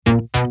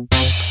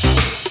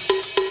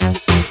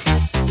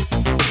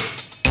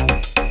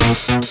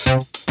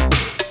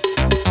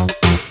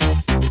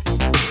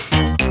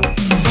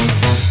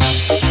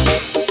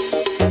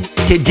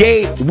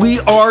Today, we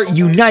are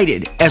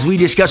united as we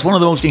discuss one of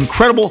the most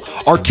incredible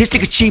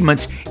artistic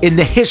achievements in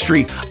the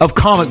history of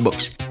comic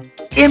books.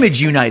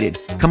 Image United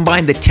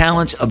combined the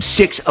talents of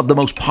 6 of the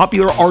most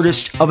popular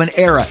artists of an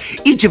era,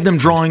 each of them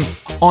drawing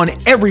on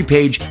every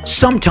page,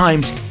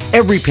 sometimes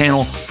every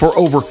panel, for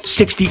over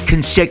 60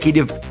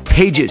 consecutive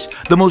pages.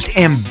 The most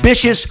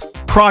ambitious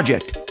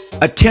project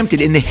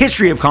attempted in the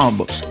history of comic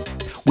books.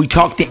 We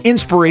talk the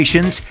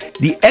inspirations,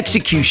 the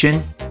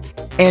execution,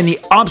 and the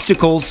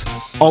obstacles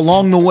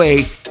along the way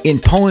in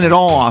pulling it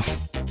all off.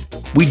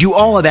 We do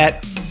all of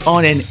that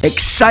on an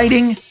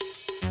exciting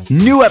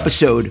new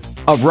episode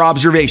of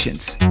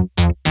Robservations.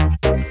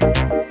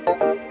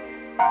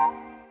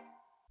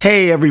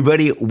 Hey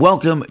everybody,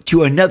 welcome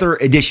to another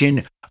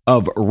edition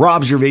of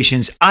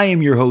Robservations. I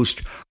am your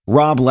host,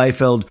 Rob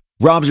Liefeld.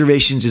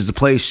 Robservations is the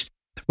place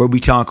where we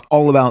talk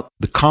all about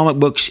the comic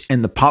books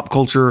and the pop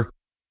culture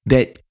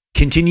that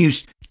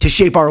continues to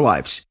shape our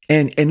lives.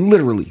 And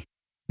literally,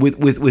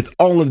 with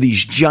all of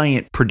these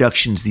giant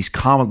productions, these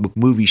comic book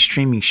movies,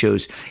 streaming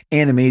shows,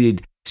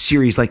 animated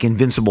series like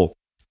Invincible,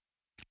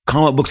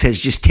 comic books has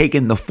just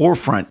taken the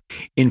forefront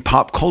in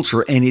pop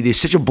culture, and it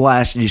is such a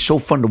blast. It is so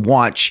fun to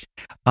watch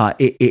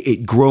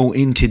it grow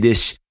into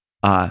this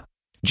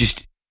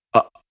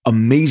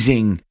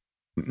amazing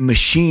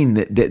machine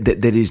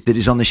that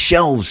is on the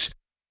shelves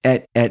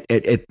at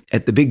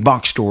the big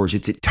box stores.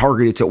 It's at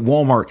Target. It's at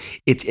Walmart.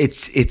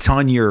 It's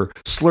on your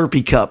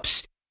Slurpee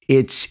cups.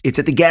 It's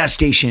at the gas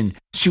station.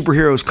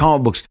 Superheroes,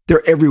 comic books,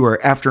 they're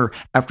everywhere. After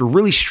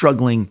really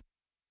struggling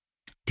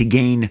to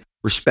gain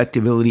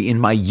respectability in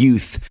my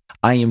youth,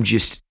 I am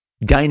just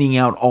dining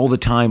out all the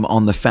time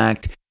on the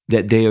fact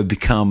that they have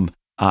become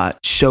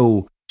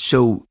so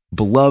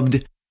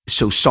beloved,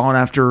 so sought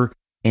after,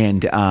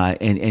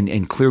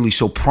 and clearly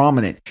so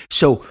prominent.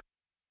 So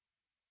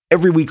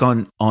every week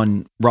on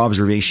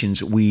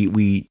Robservations,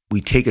 we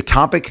take a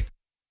topic,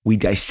 we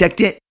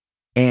dissect it.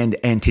 And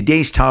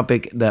today's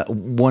topic, the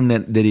one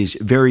that is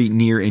very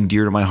near and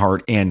dear to my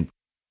heart, and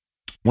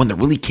one that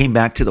really came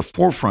back to the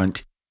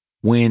forefront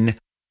when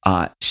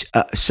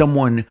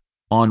someone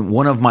on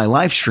one of my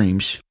live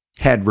streams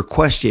had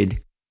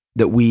requested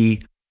that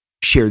we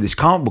share this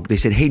comic book. They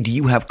said, "Hey, do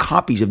you have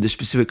copies of this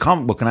specific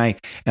comic book?" And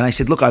I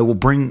said, "Look, I will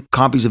bring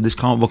copies of this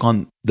comic book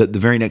on the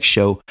very next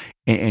show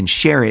and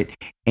share it."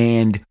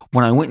 And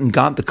when I went and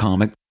got the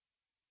comic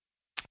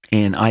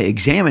and I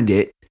examined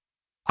it,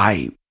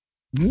 I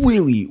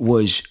really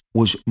was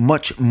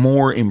much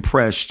more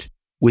impressed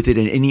with it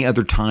than any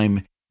other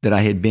time that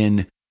I had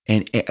been,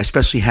 and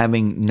especially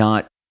having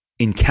not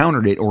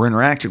encountered it or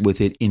interacted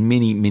with it in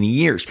many, many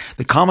years.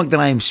 The comic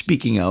that I am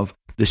speaking of,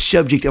 the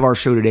subject of our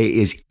show today,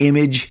 is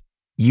Image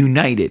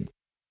United.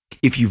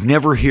 If you've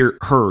never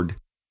heard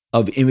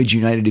of Image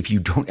United, if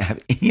you don't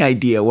have any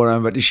idea what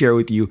I'm about to share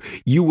with you,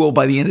 you will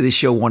by the end of this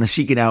show want to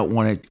seek it out,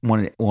 want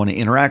to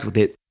interact with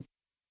it.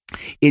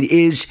 It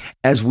is,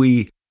 as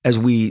we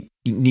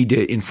need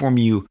to inform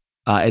you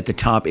at the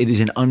top, it is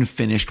an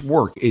unfinished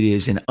work. It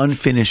is an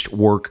unfinished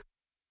work,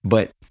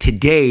 but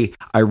today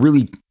I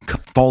really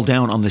fall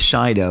down on the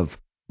side of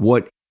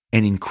what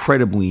an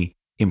incredibly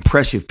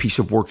impressive piece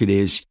of work it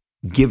is,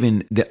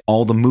 given that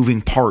all the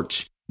moving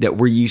parts that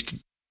were used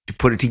to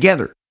put it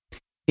together.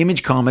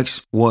 Image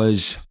Comics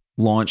was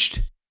launched.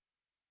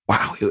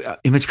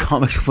 Image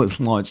Comics was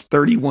launched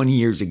 31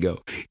 years ago.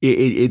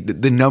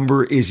 The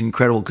number is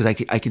incredible because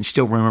I can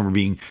still remember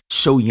being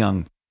so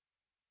young,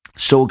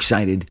 so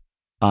excited,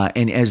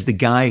 and as the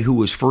guy who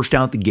was first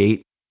out the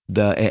gate,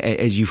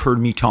 as you've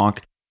heard me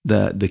talk,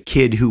 the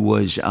kid who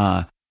was,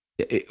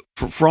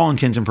 for all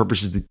intents and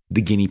purposes,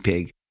 the guinea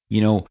pig.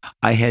 You know,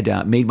 I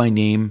had made my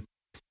name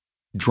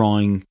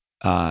drawing,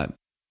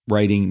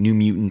 writing New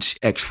Mutants,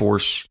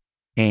 X-Force,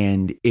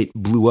 and it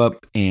blew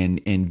up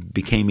and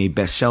became a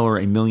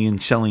bestseller, a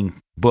million-selling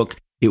book.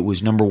 It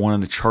was number 1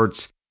 on the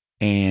charts,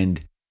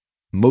 and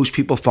most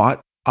people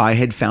thought I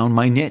had found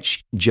my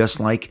niche, just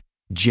like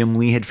Jim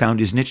Lee had found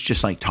his niche,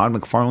 just like Todd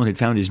McFarlane had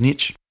found his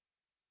niche.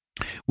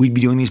 We'd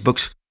be doing these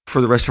books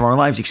for the rest of our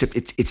lives, except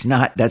it's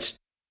not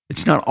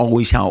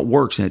always how it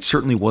works, and it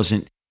certainly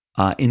wasn't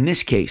in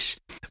this case.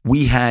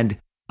 We had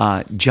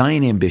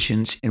giant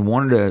ambitions and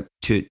wanted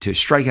to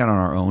strike out on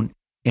our own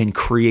and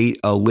create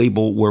a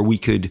label where we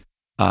could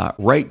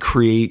write,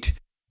 create,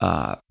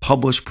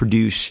 publish,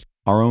 produce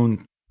our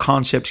own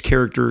concepts,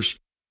 characters,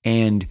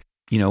 and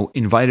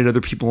invited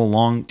other people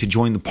along to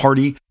join the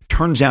party.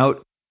 Turns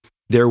out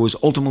there was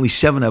ultimately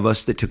 7 of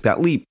us that took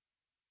that leap.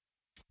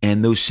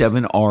 And those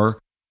 7 are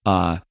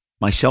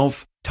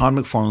myself, Todd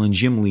McFarlane,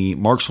 Jim Lee,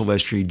 Mark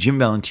Silvestri, Jim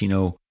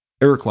Valentino,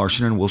 Eric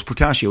Larson, and Whilce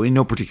Portacio, in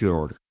no particular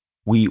order.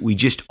 We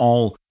just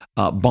all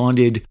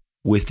bonded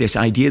with this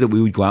idea that we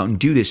would go out and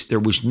do this. There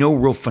was no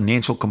real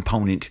financial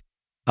component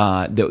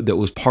that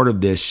was part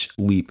of this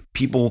leap.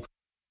 People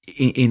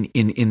in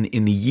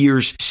the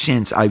years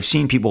since, I've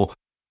seen people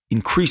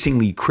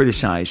increasingly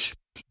criticize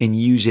and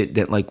use it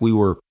that like we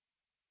were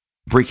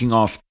breaking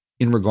off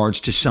in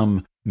regards to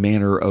some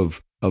manner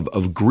of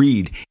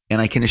greed. And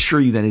I can assure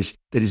you that is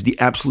the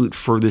absolute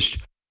furthest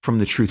from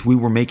the truth. We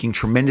were making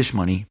tremendous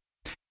money.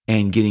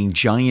 and getting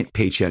giant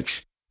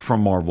paychecks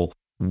from Marvel,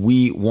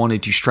 we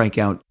wanted to strike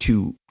out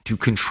to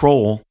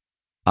control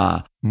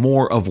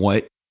more of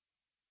what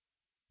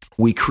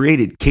we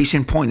created. Case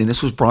in point, and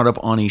this was brought up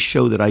on a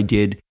show that I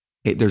did.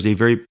 There's a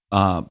very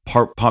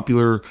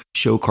popular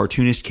show,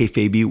 Cartoonist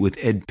Kayfabe, with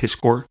Ed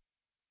Piskor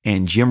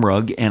and Jim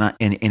Rugg, and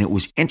it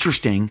was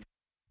interesting.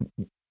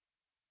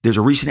 There's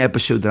a recent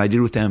episode that I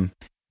did with them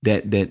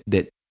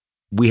that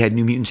we had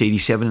New Mutants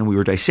 87 and we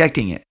were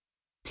dissecting it.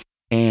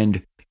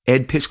 And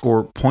Ed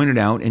Piskor pointed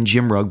out, and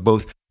Jim Rugg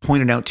both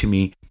pointed out to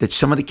me, that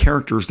some of the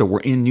characters that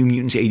were in New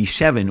Mutants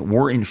 87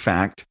 were in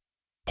fact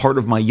part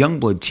of my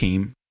Youngblood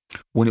team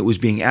when it was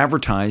being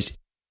advertised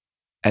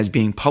as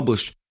being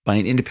published by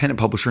an independent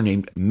publisher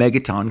named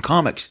Megaton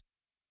Comics.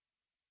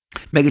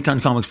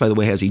 Megaton Comics, by the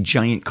way, has a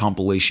giant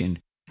compilation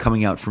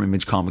coming out from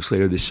Image Comics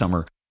later this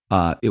summer.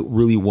 It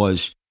really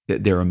was,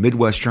 they're a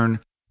Midwestern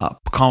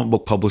comic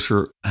book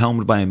publisher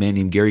helmed by a man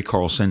named Gary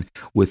Carlson.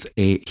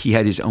 He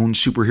had his own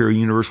superhero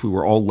universe. We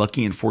were all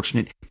lucky and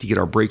fortunate to get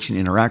our breaks and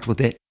interact with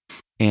it.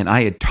 And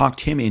I had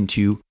talked him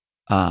into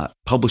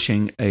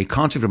publishing a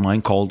concept of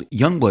mine called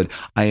Youngblood.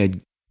 I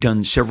had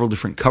done several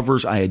different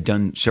covers. I had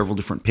done several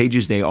different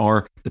pages. They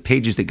are the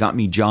pages that got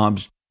me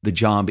the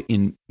job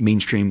in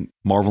mainstream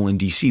Marvel and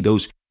DC,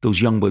 those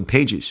Youngblood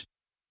pages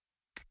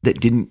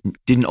that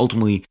didn't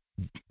ultimately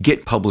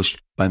get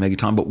published by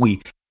Megaton, but we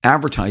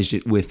advertised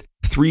it with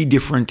 3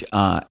 different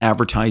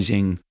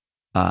advertising,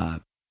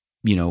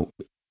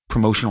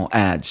 promotional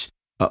ads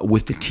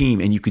with the team.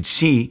 And you could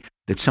see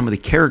that some of the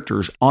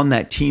characters on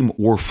that team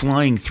were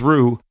flying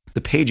through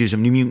the pages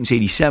of New Mutants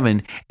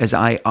 87 as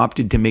I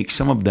opted to make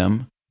some of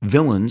them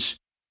villains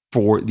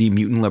for the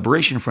Mutant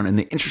Liberation Front. And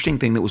the interesting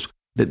thing that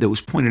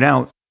was pointed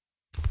out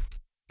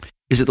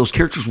is that those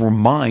characters were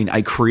mine.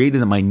 I created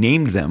them. I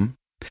named them.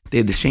 They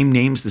had the same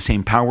names, the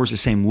same powers, the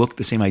same look,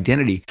 the same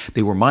identity.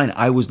 They were mine.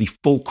 I was the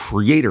full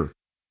creator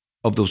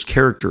of those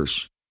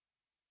characters.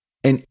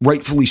 And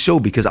rightfully so,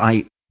 because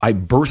I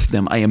birthed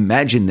them. I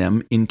imagined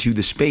them into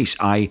the space.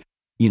 They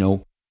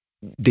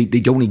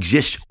don't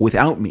exist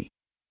without me.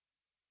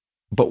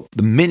 But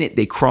the minute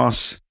they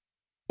cross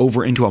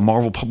over into a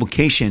Marvel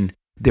publication,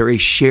 they're a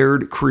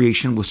shared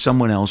creation with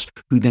someone else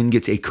who then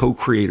gets a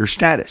co-creator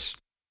status.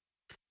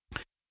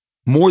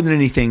 More than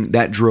anything,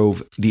 that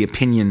drove the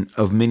opinion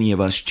of many of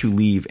us to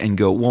leave and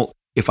go, well,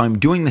 if I'm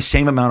doing the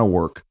same amount of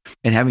work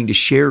and having to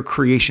share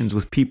creations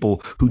with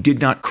people who did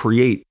not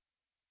create,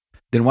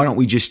 then why don't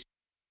we just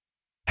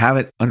have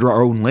it under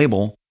our own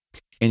label?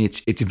 And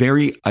it's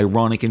very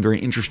ironic and very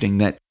interesting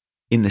that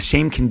in the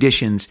same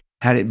conditions,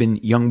 had it been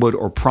Youngblood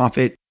or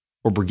Prophet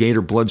or Brigade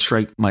or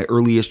Bloodstrike, my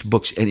earliest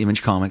books at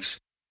Image Comics,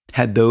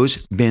 had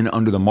those been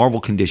under the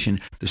Marvel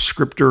condition, the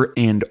scripter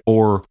and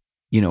or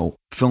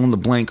fill in the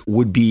blank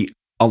would be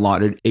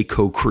allotted a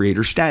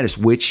co-creator status,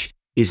 which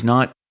is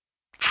not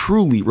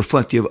truly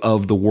reflective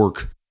of the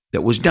work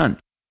that was done.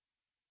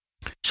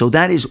 So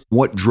that is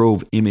what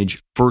drove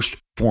Image first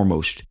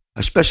foremost,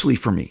 especially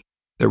for me.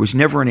 There was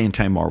never an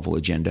anti-Marvel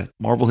agenda.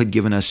 Marvel had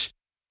given us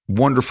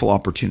wonderful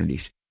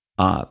opportunities.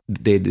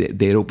 They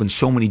had opened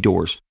so many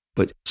doors,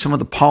 but some of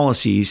the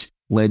policies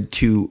led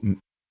to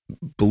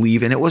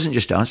believe, and it wasn't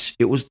just us,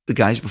 it was the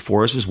guys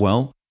before us as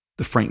well,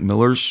 the Frank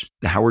Millers,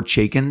 the Howard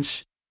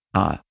Chaykins,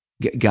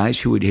 guys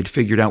who had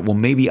figured out, well,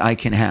 maybe I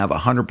can have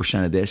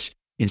 100% of this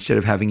instead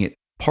of having it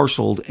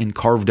parceled and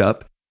carved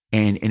up.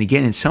 And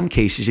again, in some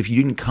cases, if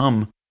you didn't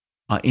come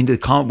into the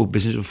comic book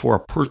business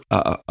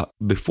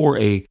before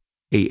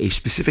a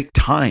specific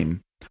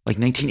time, like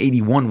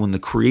 1981, when the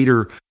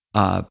creator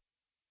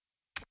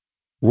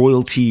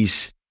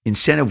royalties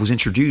incentive was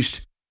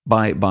introduced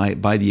by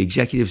the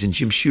executives and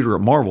Jim Shooter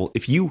at Marvel,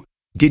 if you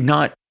did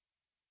not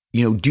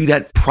do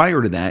that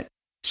prior to that,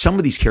 some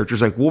of these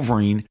characters like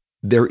Wolverine,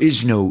 there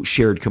is no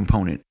shared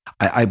component.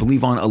 I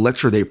believe on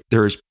Elektra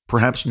there is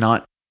perhaps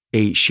not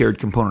a shared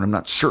component. I'm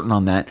not certain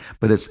on that,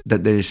 but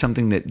that is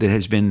something that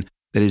has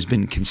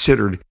been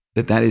considered,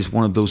 that is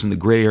one of those in the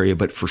gray area.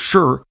 But for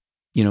sure,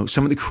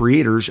 some of the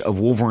creators of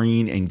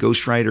Wolverine and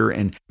Ghost Rider,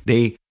 and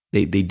they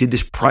did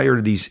this prior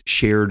to these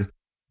shared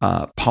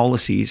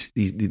policies,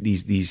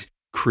 these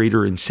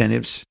creator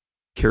incentives,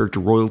 character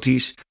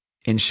royalties,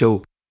 and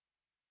so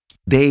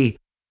they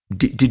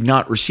did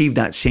not receive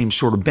that same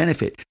sort of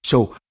benefit.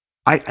 So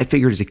I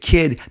figured as a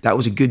kid that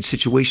was a good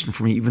situation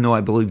for me, even though I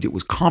believed it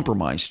was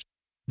compromised.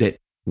 That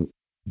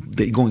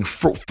going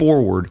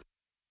forward,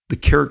 the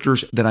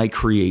characters that I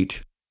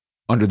create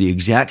under the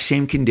exact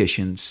same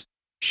conditions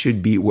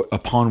should be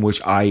upon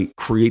which I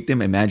create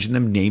them, imagine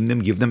them, name them,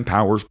 give them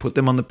powers, put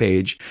them on the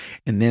page,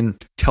 and then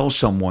tell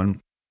someone,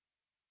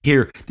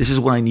 here, this is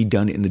what I need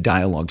done in the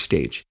dialogue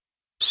stage.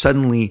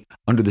 Suddenly,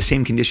 under the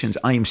same conditions,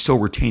 I am still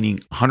retaining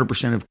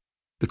 100% of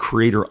the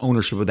creator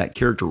ownership of that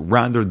character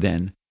rather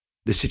than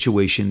the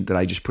situation that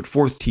I just put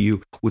forth to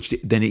you, which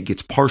then it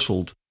gets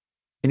parceled.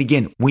 And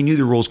again, we knew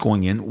the rules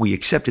going in, we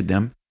accepted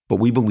them, but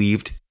we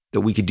believed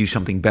that we could do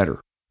something better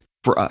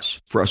for us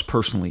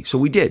personally. So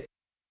we did.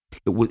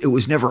 It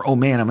was never, oh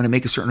man, I'm going to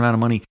make a certain amount of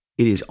money.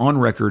 It is on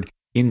record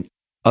in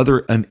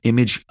other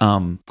Image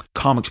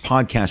Comics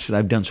podcasts that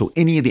I've done. So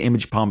any of the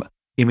Image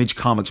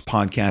Comics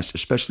podcasts,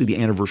 especially the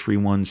anniversary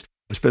ones,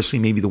 especially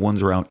maybe the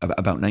ones around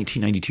about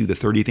 1992, the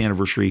 30th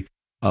anniversary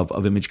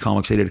of Image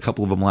Comics. I did a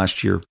couple of them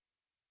last year.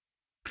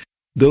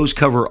 Those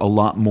cover a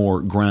lot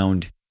more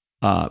ground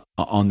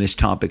on this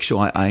topic. So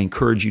I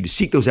encourage you to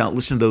seek those out,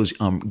 listen to those,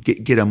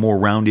 get a more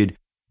rounded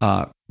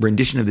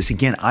rendition of this.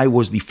 Again, I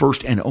was the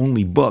first and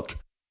only book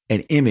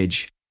at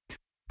Image.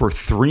 For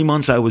 3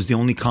 months, I was the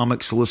only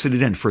comic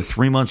solicited, and for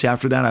 3 months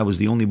after that, I was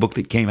the only book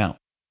that came out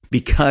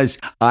because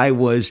I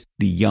was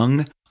the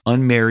young,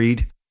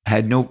 unmarried,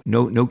 had no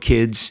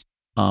kids.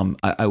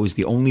 I was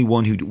the only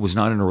one who was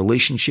not in a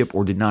relationship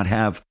or did not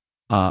have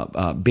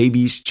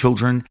babies,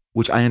 children,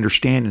 which I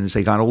understand. And as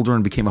I got older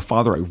and became a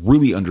father, I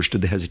really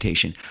understood the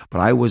hesitation.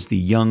 But I was the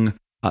young.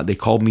 They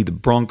called me the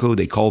Bronco.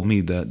 They called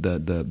me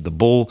the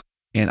Bull,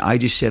 and I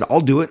just said, "I'll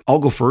do it. I'll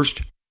go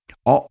first.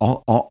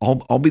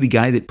 I'll be the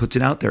guy that puts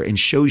it out there and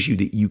shows you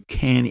that you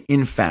can,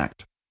 in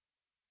fact,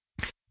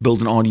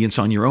 build an audience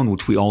on your own,"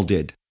 which we all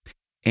did.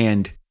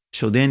 And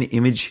so then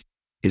Image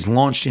is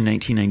launched in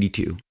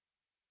 1992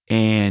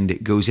 and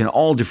it goes in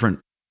all different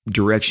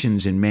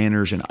directions and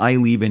manners. And I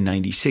leave in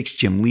 96.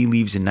 Jim Lee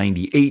leaves in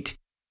 98.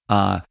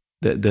 The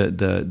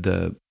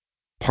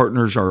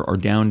partners are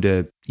down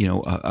to,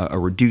 a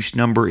reduced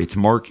number. It's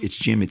Mark, it's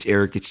Jim, it's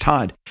Eric, it's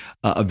Todd.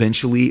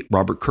 Eventually,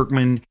 Robert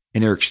Kirkman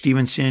and Eric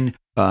Stevenson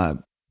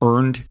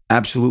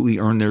absolutely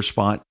earned their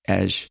spot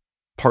as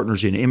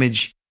partners in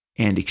Image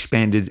and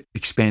expanded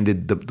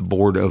the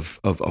board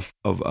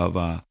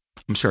the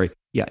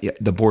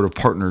board of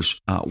partners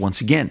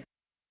once again.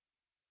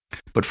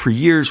 But for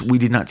years, we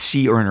did not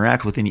see or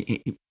interact with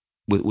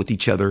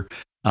each other.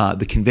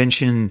 The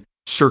convention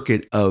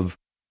circuit of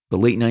the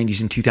late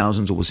 90s and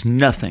 2000s was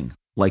nothing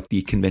like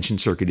the convention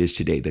circuit is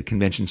today. The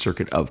convention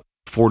circuit of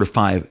 4 to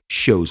 5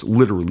 shows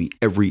literally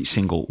every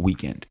single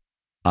weekend.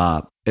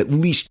 At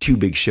least 2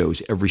 big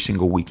shows every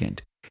single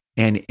weekend.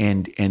 And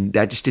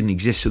that just didn't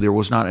exist. So there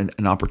was not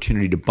an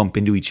opportunity to bump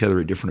into each other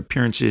at different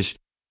appearances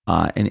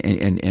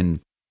and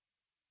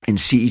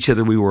see each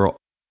other. We were,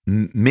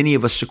 many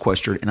of us,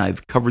 sequestered, and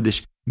I've covered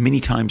this many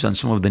times on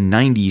some of the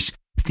 90s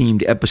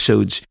themed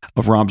episodes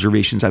of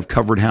Robservations. I've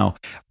covered how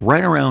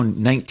right around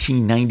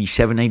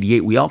 1997,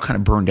 98, we all kind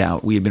of burned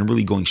out. We had been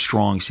really going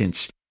strong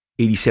since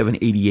 87,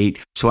 88.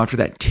 So after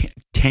that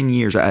 10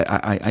 years,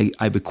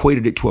 I've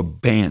equated it to a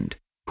band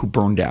who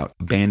burned out,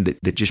 a band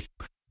that just,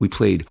 we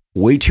played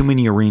way too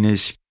many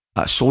arenas,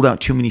 sold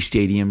out too many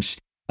stadiums.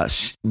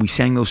 We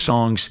sang those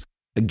songs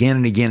again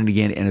and again and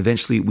again, and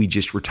eventually we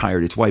just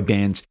retired. It's why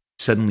bands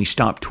suddenly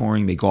stop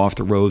touring. They go off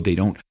the road. They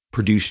don't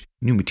produce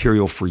new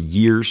material for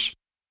years.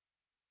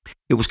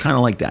 It was kind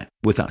of like that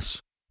with us.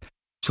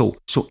 So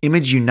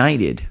Image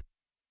United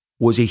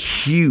was a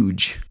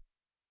huge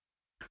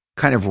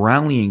kind of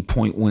rallying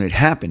point when it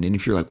happened. And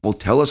if you're like, well,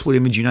 tell us what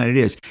Image United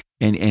is.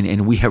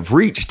 And we have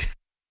reached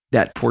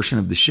that portion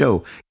of the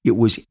show. It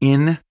was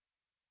in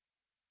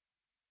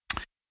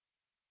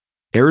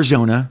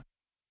Arizona,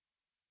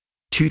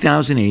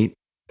 2008,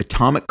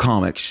 Atomic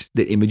Comics,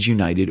 that Image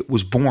United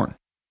was born.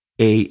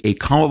 A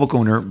comic book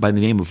owner by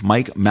the name of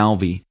Mike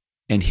Malvey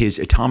and his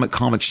Atomic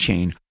Comics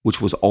chain, which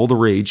was all the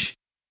rage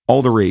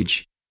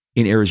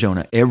in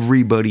Arizona.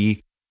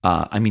 Everybody,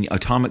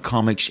 Atomic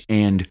Comics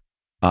and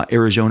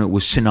Arizona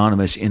was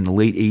synonymous in the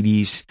late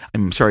 80s.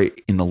 In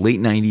the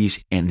late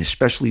 90s and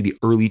especially the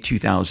early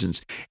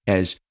 2000s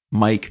as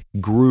Mike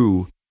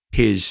grew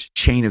his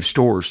chain of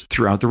stores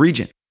throughout the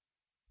region.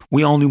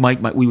 We all knew Mike.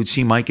 We would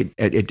see Mike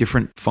at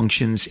different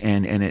functions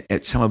and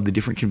at some of the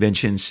different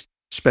conventions,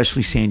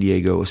 especially San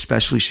Diego,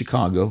 especially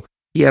Chicago.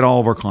 He had all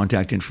of our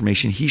contact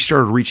information. He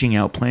started reaching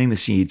out, planting the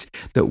seeds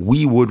that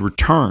we would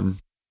return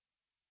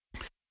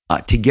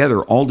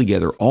together,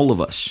 all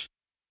of us,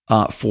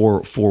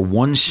 for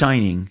one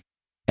signing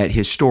at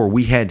his store.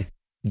 We had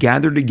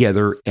gathered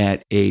together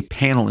at a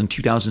panel in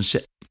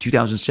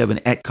 2007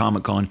 at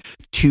Comic-Con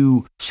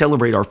to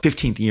celebrate our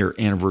 15th year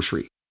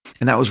anniversary.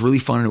 And that was really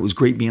fun, and it was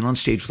great being on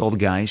stage with all the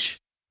guys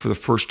for the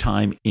first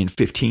time in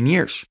 15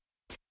 years.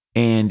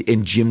 And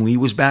Jim Lee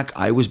was back.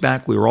 I was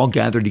back. We were all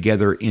gathered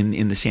together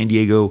in the San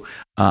Diego,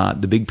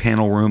 the big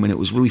panel room, and it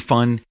was really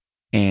fun.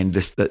 And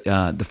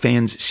the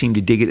fans seemed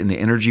to dig it, and the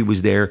energy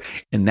was there.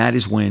 And that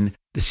is when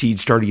the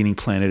seeds started getting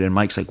planted. And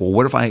Mike's like, well,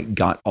 what if I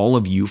got all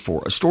of you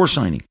for a store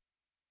signing?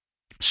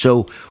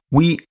 So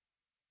we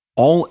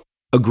all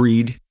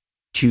agreed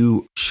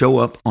to show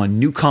up on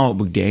New Comic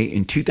Book Day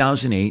in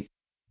 2008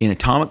 in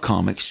Atomic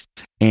Comics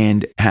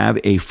and have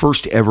a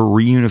first ever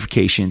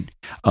reunification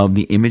of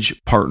the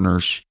Image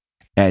partners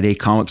at a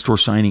comic store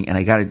signing. And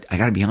I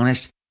gotta be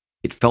honest,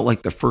 it felt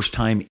like the first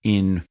time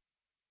in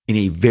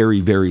a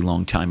very, very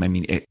long time. I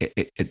mean,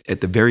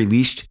 at the very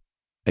least,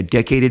 a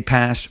decade had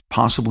passed,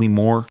 possibly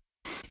more.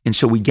 And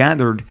so we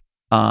gathered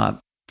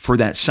for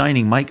that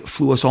signing. Mike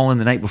flew us all in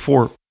the night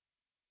before,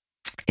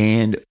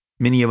 and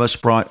many of us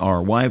brought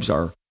our wives,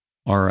 our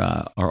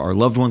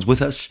loved ones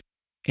with us,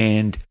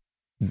 and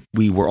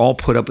we were all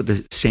put up at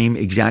the same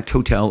exact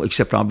hotel,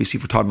 except obviously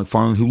for Todd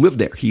McFarlane, who lived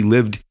there. He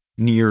lived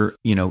near,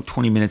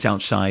 20 minutes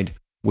outside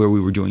where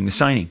we were doing the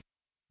signing.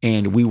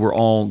 And we were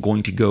all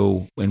going to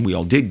go, and we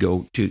all did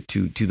go to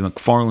the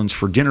McFarlanes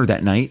for dinner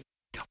that night.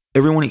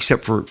 Everyone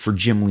except for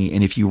Jim Lee.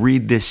 And if you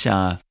read this,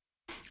 I'm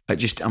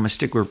a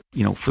stickler,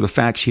 for the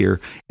facts here.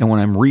 And when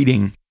I'm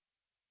reading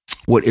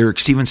what Eric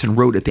Stevenson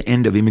wrote at the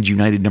end of Image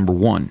United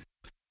 #1,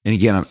 and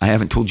again, I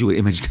haven't told you what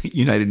Image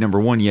United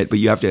 #1 yet, but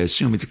you have to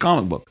assume it's a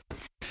comic book.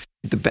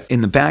 In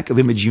the back of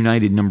Image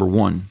United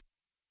 #1,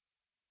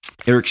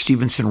 Eric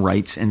Stevenson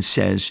writes and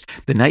says,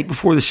 the night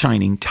before the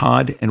signing,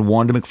 Todd and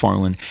Wanda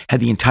McFarlane had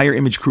the entire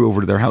Image crew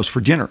over to their house for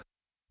dinner.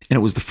 And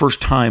it was the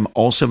first time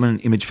all 7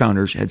 Image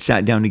founders had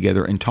sat down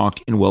together and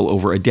talked in well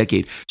over a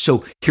decade.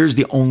 So here's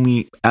the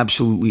only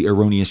absolutely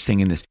erroneous thing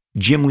in this.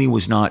 Jim Lee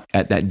was not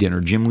at that dinner.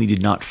 Jim Lee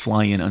did not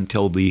fly in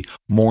until the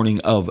morning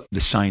of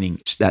the signing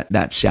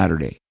that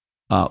Saturday.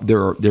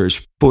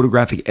 There's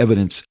photographic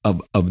evidence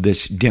of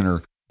this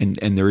dinner,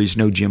 and there is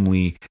no Jim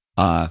Lee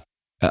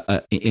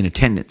in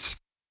attendance.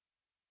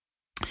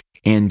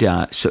 And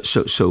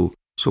so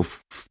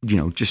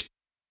just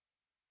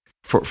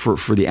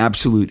for the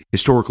absolute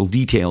historical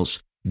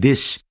details,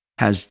 this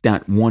has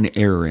that one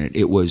error in it.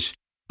 It was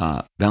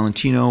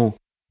Valentino,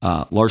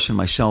 Larson,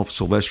 myself,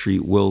 Silvestri,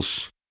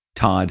 Wills,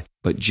 Todd,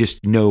 but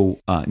just no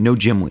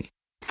Jim Lee.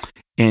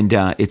 And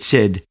it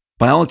said,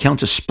 by all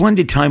accounts, a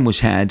splendid time was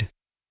had,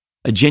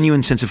 a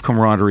genuine sense of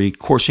camaraderie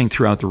coursing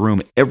throughout the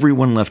room.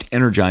 Everyone left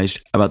energized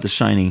about the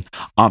signing,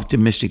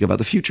 optimistic about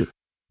the future.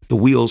 The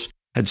wheels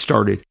had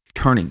started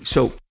turning.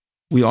 So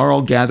we are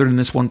all gathered in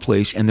this one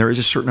place, and there is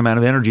a certain amount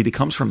of energy that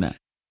comes from that.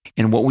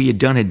 And what we had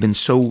done had been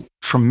so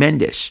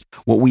tremendous.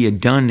 What we had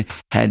done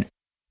had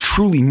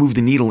truly moved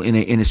the needle in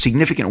a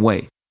significant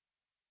way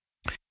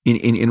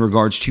in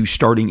regards to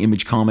starting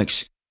Image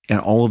Comics and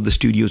all of the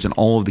studios and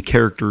all of the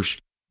characters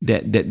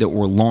that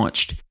were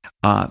launched.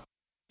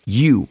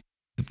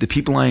 The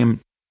people I am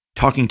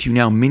talking to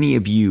now, many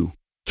of you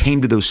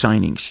came to those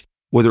signings,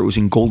 whether it was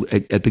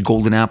at the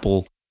Golden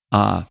Apple,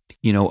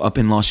 up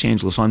in Los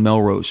Angeles on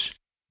Melrose,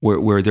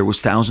 where there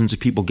was thousands of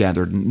people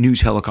gathered,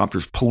 news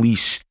helicopters,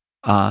 police.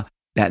 That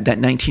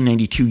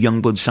 1992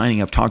 Youngblood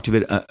signing, I've talked of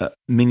it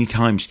many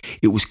times.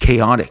 It was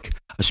chaotic,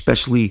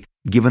 especially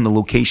given the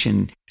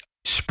location,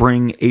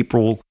 spring,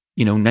 April,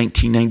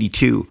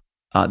 1992.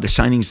 The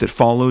signings that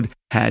followed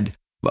had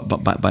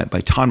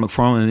by Todd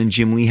McFarlane and then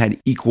Jim Lee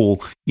had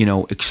equal,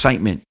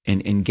 excitement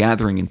and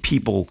gathering and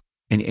people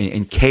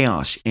and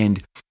chaos.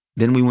 And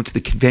then we went to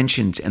the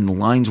conventions and the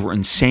lines were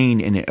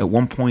insane. And at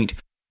one point,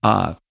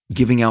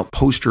 giving out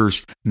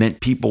posters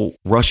meant people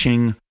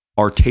rushing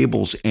our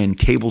tables and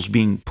tables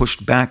being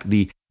pushed back,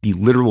 the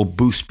literal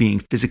booths being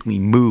physically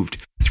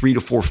moved 3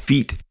 to 4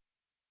 feet,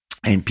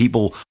 and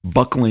people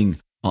buckling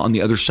on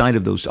the other side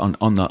of those,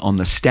 on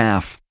the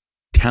staff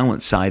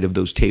talent side of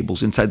those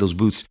tables inside those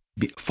booths,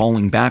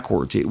 falling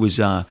backwards. It was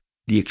the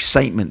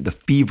excitement, the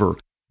fever.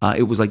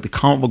 It was like the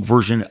comic book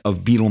version of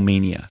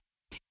Beatlemania,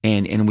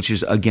 and which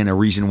is again a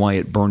reason why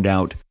it burned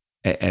out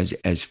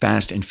as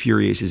fast and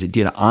furious as it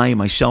did. I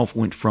myself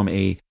went from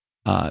a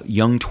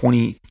young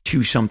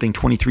 22-something,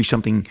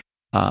 23-something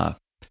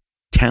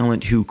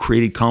talent who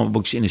created comic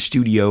books in a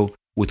studio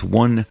with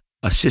one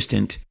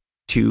assistant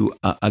to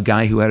a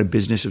guy who had a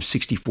business of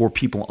 64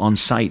 people on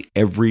site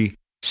every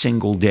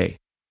single day.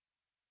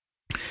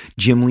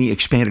 Jim Lee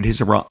expanded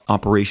his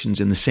operations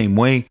in the same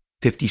way,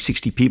 50,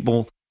 60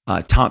 people.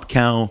 Top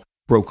Cow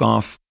broke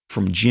off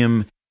from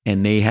Jim,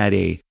 and they had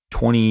a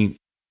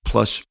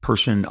 20-plus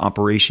person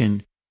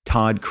operation.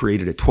 Todd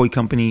created a toy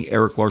company.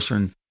 Eric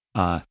Larson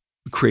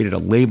created a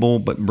label,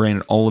 but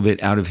ran all of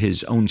it out of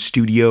his own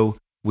studio,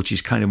 which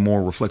is kind of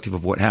more reflective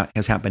of what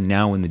has happened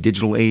now in the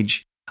digital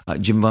age.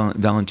 Jim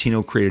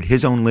Valentino created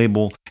his own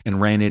label and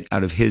ran it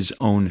out of his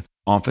own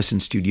office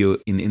and studio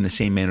in the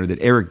same manner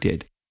that Eric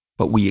did.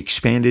 But we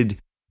expanded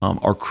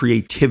our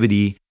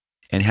creativity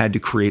and had to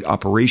create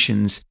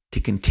operations to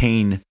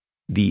contain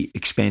the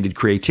expanded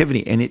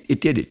creativity. And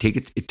it did. It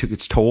took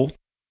its toll.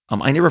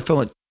 I never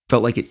felt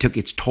like it took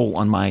its toll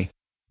on my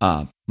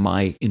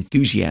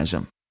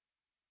enthusiasm.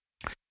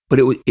 But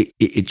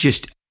it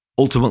just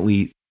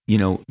ultimately,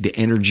 the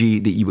energy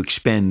that you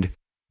expend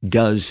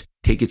does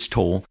take its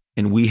toll.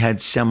 And we had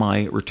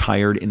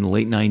semi-retired in the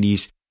late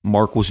 90s.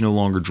 Mark was no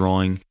longer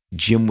drawing.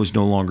 Jim was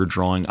no longer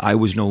drawing. I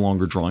was no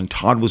longer drawing.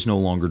 Todd was no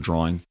longer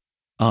drawing.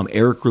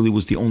 Eric really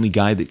was the only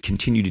guy that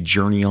continued to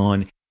journey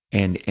on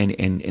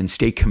and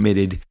stay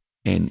committed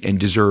and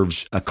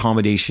deserves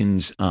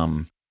accommodations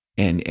and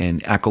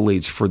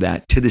accolades for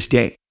that to this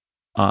day.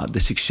 The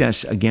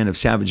success again of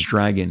Savage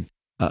Dragon,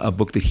 a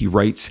book that he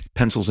writes,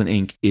 Pencils and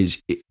Ink, is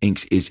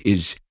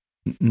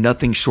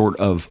nothing short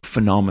of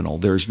phenomenal.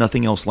 There's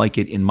nothing else like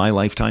it in my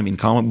lifetime in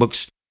comic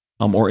books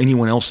or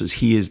anyone else's.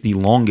 He is the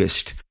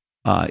longest.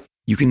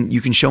 You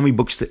can show me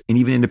books and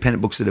even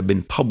independent books that have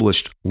been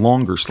published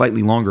longer,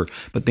 slightly longer,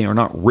 but they are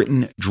not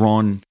written,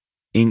 drawn,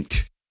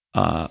 inked,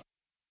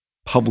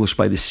 published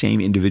by the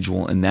same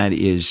individual, and that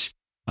is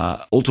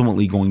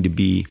ultimately going to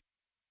be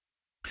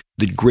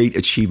the great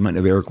achievement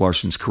of Eric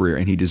Larson's career,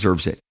 and he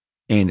deserves it.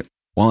 And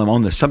while I'm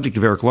on the subject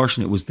of Erik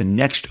Larsen, it was the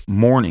next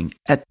morning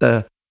at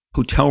the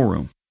hotel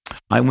room.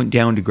 I went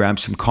down to grab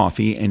some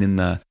coffee, and in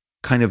the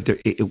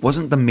it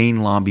wasn't the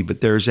main lobby,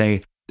 but there's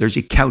a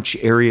couch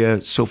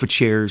area, sofa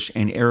chairs,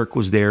 and Erik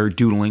was there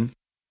doodling.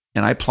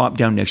 And I plopped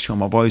down next to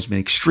him. I've always been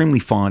extremely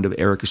fond of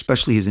Erik,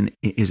 especially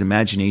his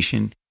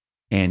imagination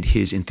and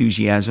his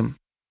enthusiasm.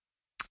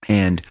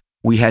 And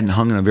we hadn't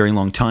hung in a very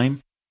long time.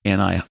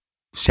 And I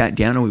sat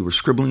down and we were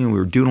scribbling and we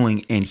were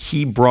doodling. And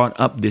he brought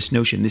up this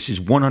notion. This is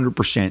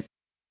 100%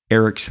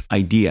 Erik's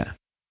idea.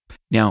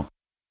 Now,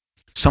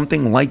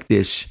 something like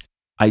this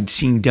I'd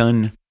seen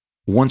done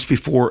once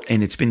before,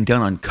 and it's been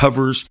done on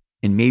covers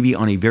and maybe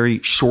on a very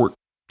short,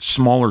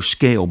 smaller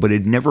scale, but it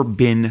had never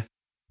been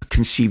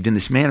conceived in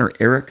this manner.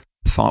 Erik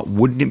thought,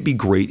 wouldn't it be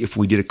great if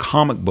we did a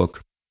comic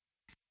book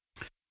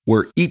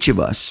where each of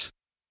us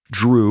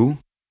drew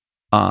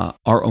our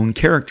own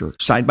character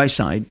side by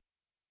side,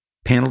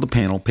 panel to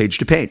panel, page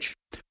to page,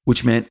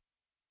 which meant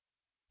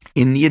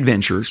in the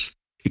adventures,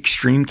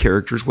 extreme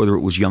characters, whether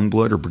it was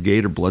Youngblood or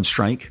Brigade or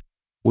Bloodstrike,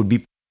 would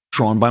be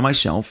drawn by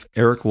myself.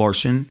 Erik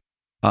Larsen,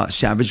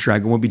 Savage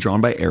Dragon would be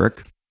drawn by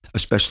Erik,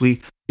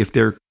 especially if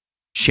they're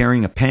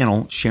sharing a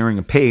panel, sharing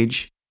a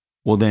page.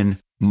 Well, then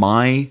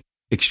my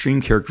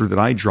extreme character that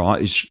I draw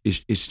is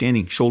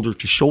standing shoulder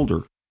to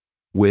shoulder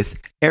with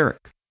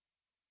Erik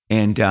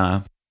and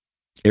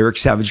Erik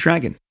Savage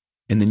Dragon.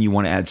 And then you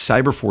want to add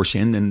Cyberforce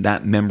in, then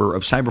that member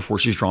of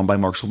Cyberforce is drawn by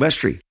Mark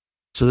Silvestri.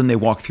 So then they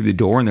walk through the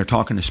door and they're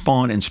talking to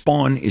Spawn, and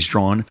Spawn is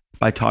drawn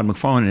by Todd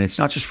McFarlane. And it's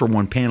not just for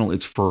one panel,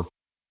 it's for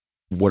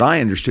what I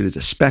understood as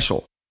a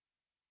special.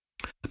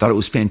 I thought it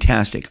was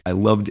fantastic. I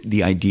loved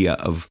the idea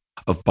of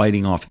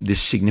biting off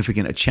this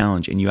significant a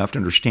challenge. And you have to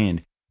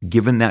understand,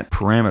 given that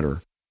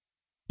parameter,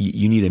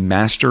 you need a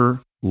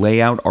master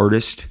layout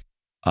artist,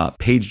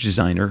 page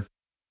designer,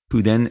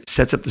 who then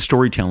sets up the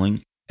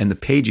storytelling, and the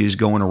pages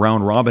go in a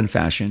round robin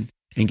fashion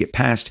and get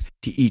passed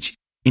to each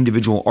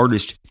individual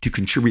artist to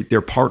contribute their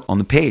part on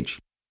the page.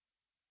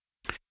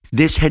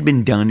 This had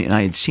been done, and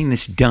I had seen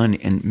this done,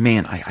 and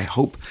man, I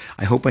hope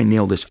I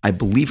nailed this. I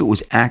believe it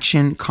was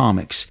Action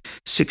Comics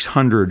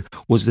 600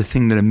 was the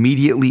thing that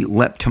immediately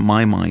leapt to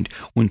my mind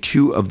when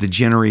two of the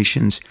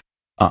generation's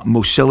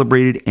most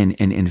celebrated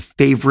and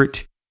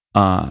favorite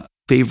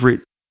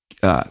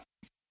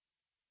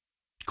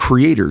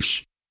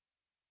creators,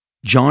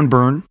 John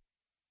Byrne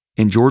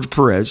and George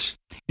Perez,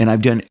 and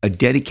I've done a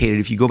dedicated,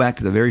 if you go back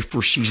to the very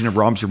first season of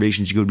Raw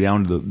Observations, you go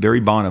down to the very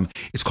bottom,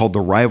 it's called The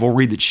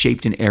Rivalry That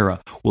Shaped an Era,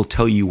 will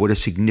tell you what a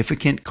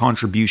significant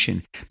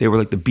contribution. They were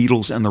like the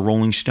Beatles and the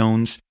Rolling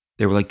Stones.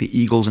 They were like the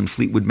Eagles and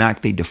Fleetwood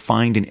Mac. They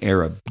defined an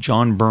era.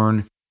 John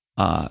Byrne,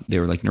 they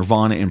were like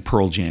Nirvana and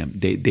Pearl Jam.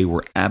 They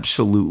were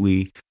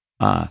absolutely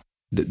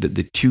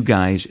the two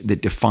guys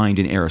that defined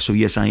an era. So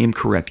yes, I am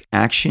correct.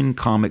 Action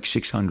Comics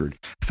 600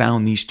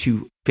 found these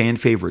two fan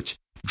favorites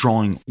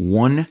drawing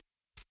one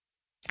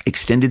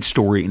extended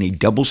story in a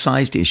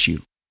double-sized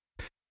issue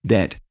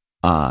that,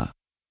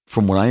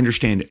 from what I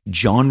understand,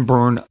 John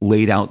Byrne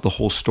laid out the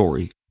whole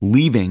story,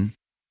 leaving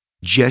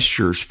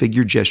figure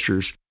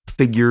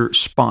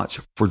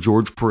spots for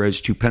George Perez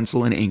to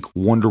pencil and ink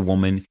Wonder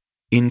Woman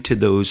into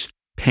those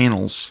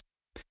panels,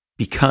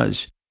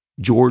 because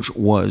George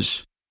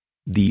was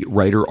the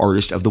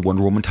writer-artist of the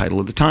Wonder Woman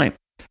title at the time.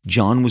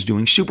 John was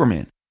doing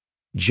Superman.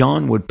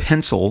 John would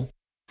pencil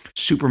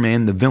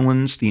Superman, the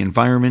villains, the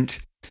environment,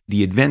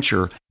 the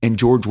adventure, and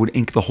George would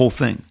ink the whole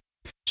thing.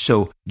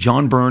 So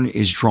John Byrne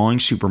is drawing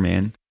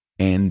Superman,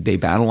 and they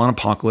battle on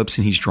Apocalypse,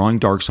 and he's drawing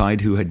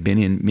Darkseid, who had been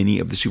in many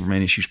of the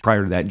Superman issues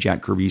prior to that,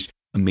 Jack Kirby's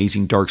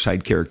amazing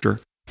Darkseid character.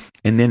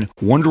 And then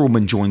Wonder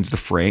Woman joins the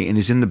fray and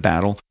is in the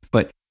battle,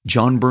 but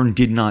John Byrne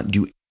did not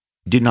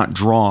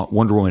draw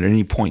Wonder Woman at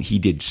any point. He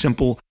did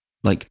simple,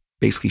 like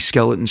basically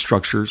skeleton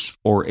structures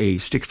or a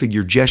stick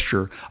figure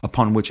gesture,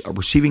 upon which,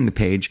 receiving the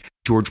page,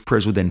 George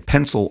Perez would then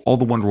pencil all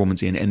the Wonder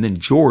Womans in, and then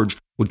George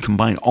would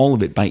combine all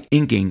of it by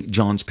inking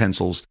John's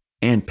pencils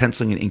and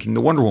penciling and inking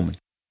the Wonder Woman.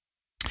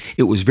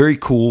 It was very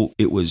cool.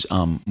 It was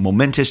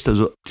momentous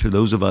to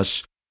those of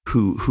us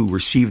who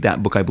received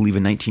that book, I believe,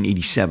 in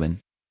 1987.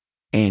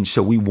 And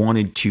so we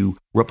wanted to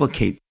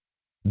replicate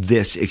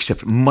this,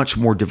 except much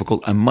more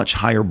difficult, a much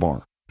higher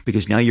bar,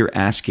 because now you're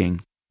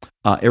asking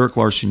Erik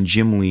Larsen,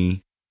 Jim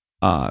Lee,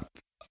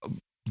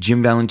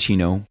 Jim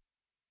Valentino,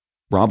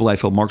 Rob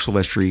Liefeld, Mark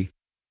Silvestri,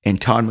 and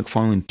Todd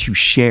McFarlane to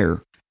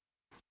share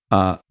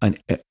on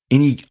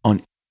any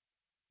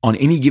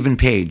given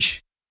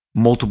page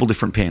multiple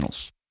different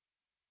panels.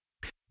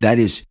 That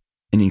is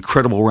an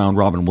incredible round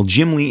robin. Well,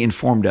 Jim Lee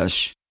informed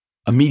us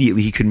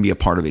immediately he couldn't be a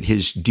part of it.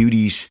 His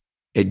duties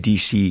at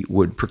DC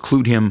would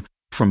preclude him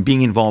from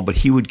being involved, but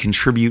he would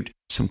contribute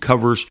some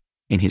covers.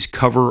 And his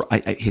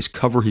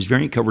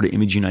variant cover to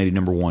Image United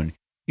 #1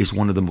 is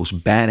one of the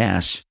most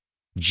badass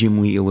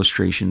Jim Lee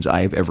illustrations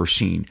I have ever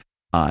seen.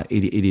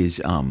 It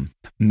is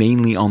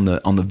mainly on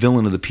the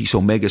villain of the piece,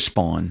 Omega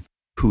Spawn,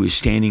 who is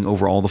standing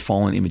over all the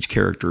fallen Image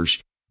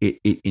characters. It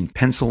in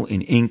pencil,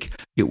 in ink.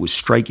 It was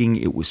striking.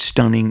 It was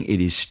stunning. It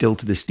is still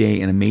to this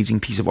day an amazing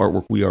piece of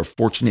artwork. We are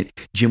fortunate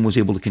Jim was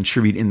able to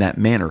contribute in that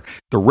manner.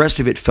 The rest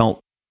of it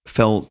fell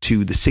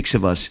to the six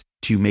of us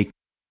to make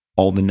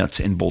all the nuts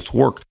and bolts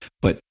work.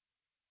 But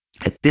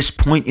at this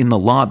point in the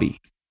lobby,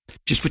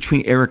 just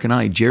between Eric and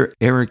I,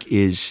 Eric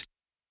is,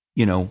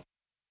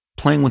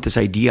 playing with this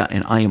idea,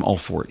 and I am all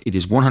for it. It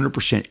is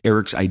 100%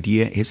 Eric's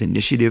idea, his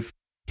initiative,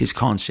 his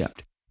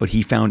concept. But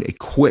he found a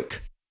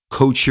quick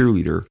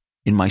co-cheerleader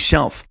in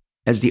myself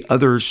as the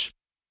others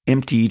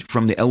emptied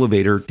from the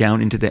elevator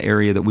down into the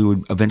area that we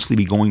would eventually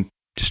be going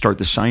to start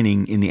the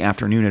signing in the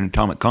afternoon at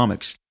Atomic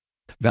Comics.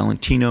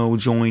 Valentino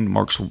joined,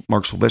 Mark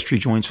Silvestri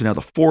joined. So now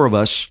the four of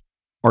us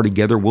are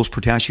together. Whilce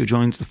Portacio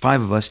joins, the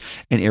five of us,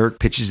 and Eric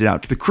pitches it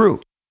out to the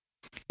crew.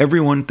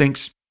 Everyone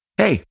thinks,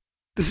 hey,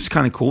 this is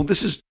kind of cool.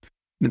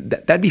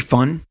 That'd be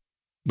fun.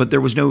 But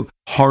there was no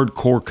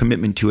hardcore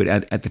commitment to it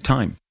at the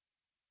time.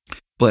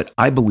 But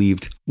I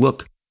believed,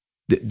 look,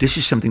 this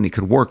is something that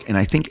could work. And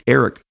I think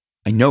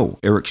I know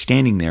Eric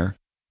standing there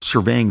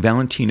surveying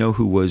Valentino,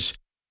 who was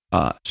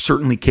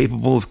certainly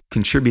capable of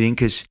contributing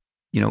because,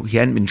 he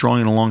hadn't been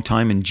drawing in a long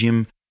time, and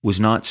Jim was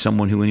not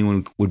someone who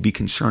anyone would be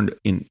concerned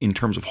in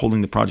terms of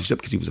holding the projects up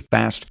because he was a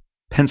fast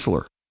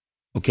penciler,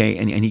 okay?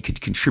 And he could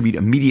contribute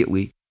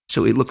immediately.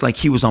 So it looked like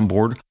he was on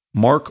board.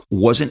 Mark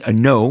wasn't a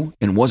no,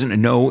 and wasn't a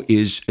no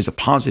is a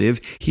positive.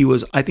 He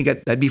was, I think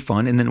that'd be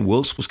fun. And then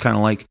Whilce was kind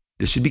of like,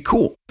 this would be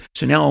cool.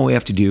 So now all we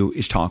have to do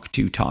is talk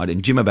to Todd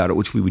and Jim about it,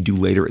 which we would do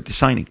later at the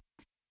signing,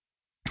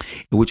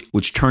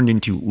 which turned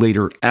into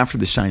later after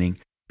the signing,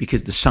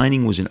 because the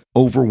signing was an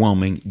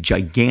overwhelming,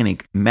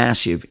 gigantic,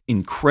 massive,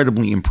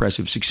 incredibly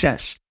impressive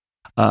success.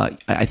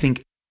 I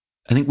think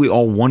we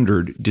all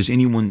wondered, does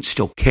anyone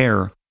still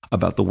care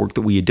about the work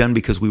that we had done,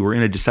 because we were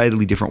in a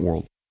decidedly different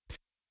world.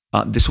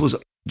 This was,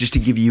 just to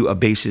give you a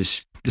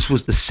basis, this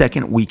was the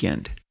second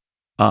weekend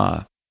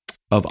of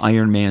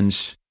Iron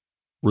Man's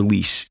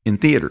release in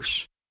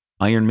theaters.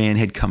 Iron Man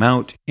had come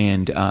out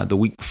and the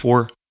week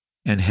before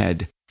and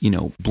had,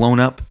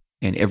 blown up,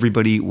 and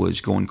everybody was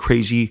going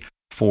crazy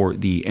for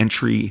the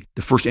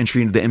first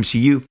entry into the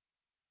MCU,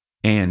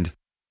 and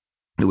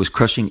it was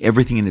crushing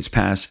everything in its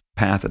path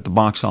at the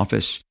box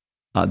office.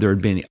 There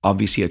had been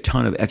obviously a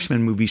ton of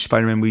X-Men movies,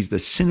 Spider-Man movies. The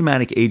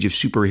cinematic age of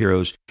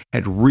superheroes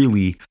had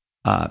really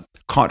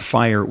caught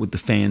fire with the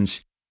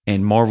fans,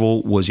 and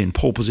Marvel was in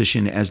pole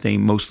position, as they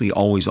mostly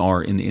always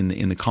are in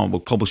the comic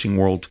book publishing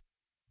world.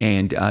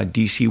 And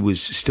DC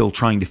was still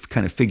trying to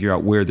kind of figure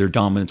out where their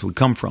dominance would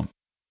come from.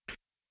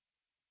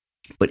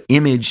 But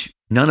Image,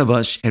 none of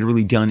us had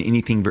really done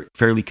anything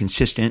fairly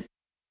consistent.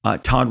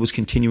 Todd was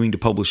continuing to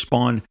publish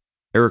Spawn.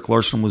 Eric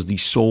Larson was the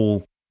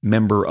sole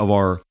member of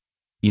our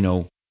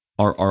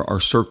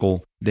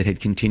circle that had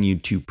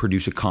continued to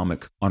produce a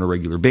comic on a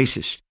regular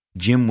basis.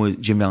 Jim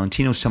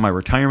Valentino,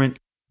 semi-retirement.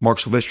 Mark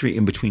Silvestri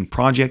in between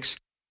projects.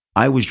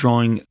 I was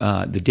drawing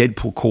the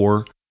Deadpool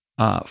core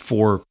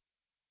for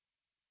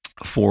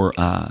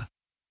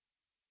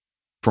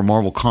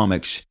Marvel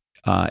Comics.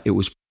 It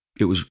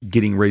was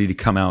getting ready to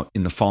come out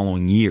in the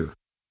following year,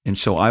 and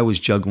so I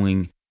was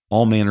juggling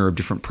all manner of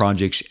different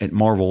projects at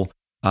Marvel,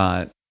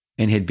 and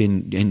had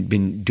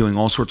been doing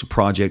all sorts of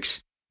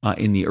projects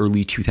in the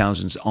early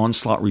 2000s.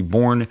 Onslaught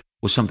Reborn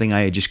was something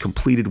I had just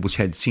completed, which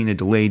had seen a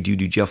delay due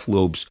to Jeff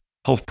Loeb's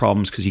health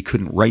problems because he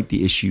couldn't write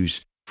the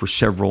issues for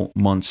several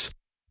months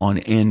on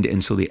end,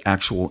 and so the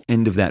actual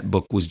end of that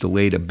book was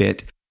delayed a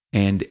bit.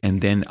 And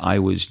then I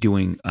was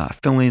doing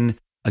fill-in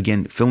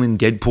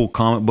Deadpool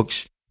comic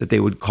books that they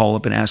would call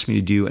up and ask me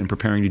to do, and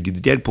preparing to do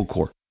the Deadpool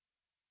core.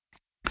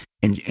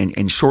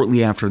 And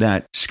shortly after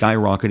that,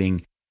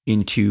 skyrocketing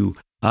into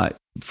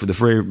for the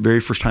very, very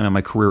first time in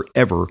my career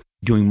ever,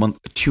 doing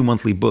 2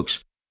 monthly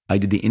books. I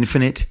did the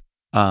Infinite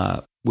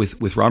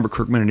with Robert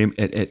Kirkman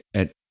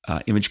at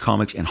Image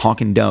Comics, and Hawk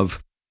and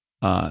Dove.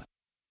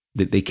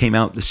 That they came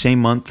out the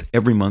same month,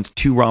 every month,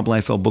 2 Rob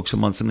Liefeld books a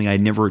month, something I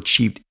had never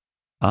achieved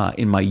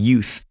in my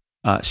youth,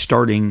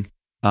 starting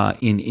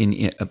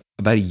in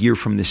about a year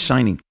from this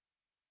signing.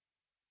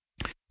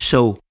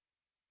 So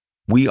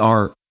we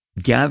are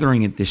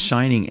gathering at this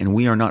signing, and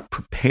we are not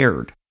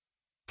prepared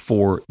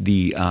for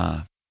the.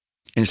 And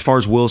as far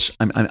as Whilce,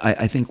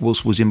 I think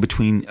Whilce was in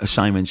between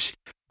assignments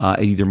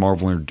at either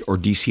Marvel or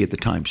DC at the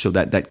time, so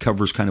that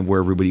covers kind of where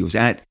everybody was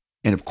at.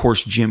 And of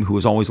course, Jim, who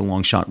was always a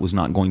long shot, was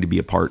not going to be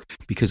a part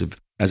because of,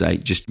 as I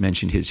just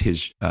mentioned,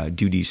 his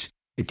duties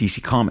at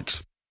DC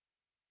Comics.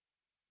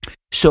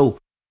 So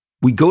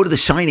we go to the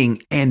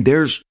signing, and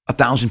there's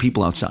 1,000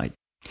 people outside.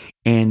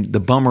 And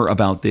the bummer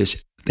about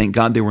this, thank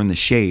God they were in the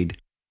shade,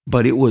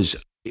 but it was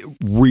a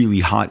really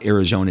hot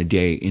Arizona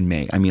day in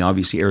May. I mean,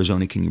 obviously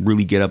Arizona can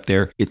really get up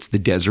there. It's the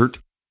desert.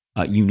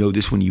 You know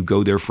this when you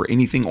go there for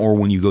anything or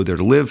when you go there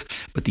to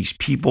live. But these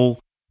people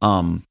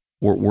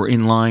were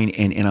in line,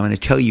 and I'm going to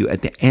tell you,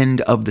 at the end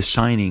of the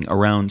signing,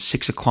 around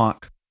 6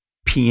 o'clock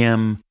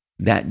p.m.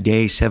 that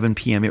day, 7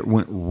 p.m., it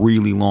went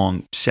really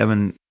long,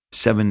 7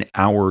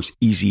 hours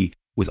easy,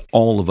 with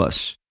all of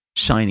us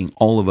signing,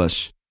 all of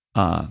us,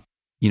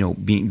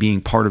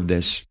 being part of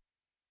this.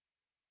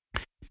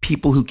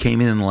 people who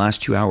came in the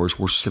last 2 hours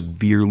were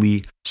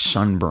severely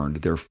sunburned.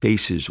 Their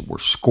faces were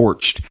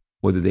scorched,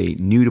 whether they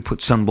knew to put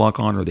sunblock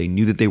on or they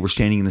knew that they were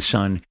standing in the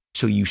sun.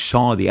 So you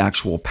saw the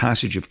actual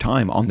passage of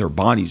time on their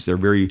bodies, their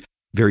very,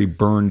 very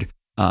burned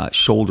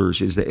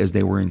shoulders as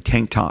they were in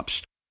tank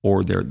tops,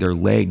 or their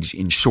legs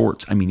in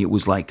shorts. I mean, it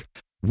was like,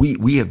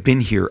 we have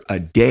been here a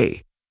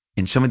day,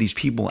 and some of these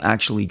people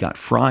actually got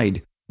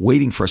fried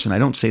waiting for us. And I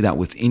don't say that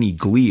with any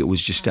glee. It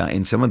was just,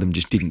 and some of them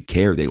just didn't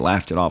care. They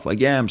laughed it off like,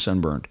 yeah, I'm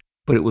sunburned.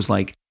 But it was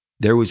like,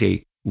 there was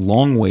a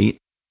long wait,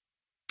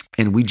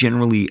 and we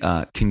generally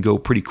can go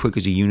pretty quick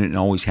as a unit and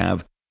always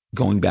have,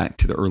 going back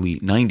to the early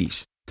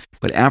 90s.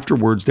 But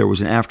afterwards, there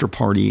was an after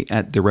party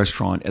at the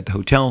restaurant at the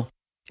hotel.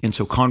 And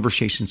so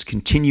conversations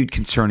continued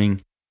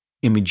concerning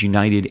Image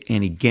United.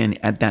 And again,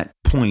 at that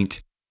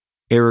point,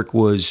 Eric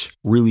was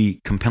really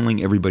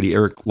compelling everybody,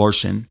 Erik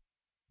Larsen,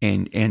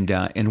 and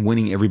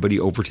winning everybody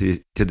over to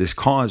this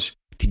cause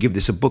to give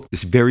this a book,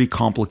 this very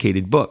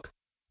complicated book.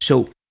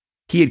 So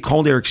he had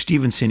called Eric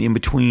Stephenson in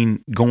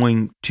between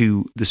going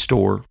to the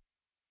store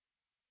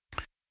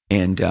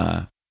and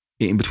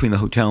in between the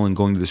hotel and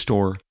going to the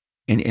store,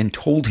 and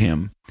told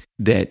him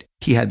that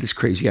he had this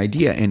crazy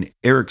idea. And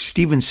Eric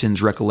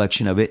Stephenson's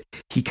recollection of it,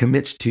 he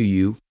commits to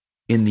you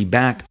in the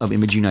back of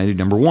Image United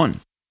 #1.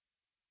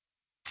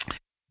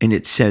 And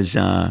it says,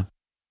 the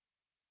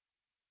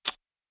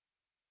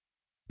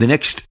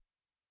next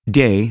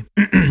day,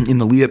 in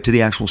the lead up to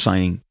the actual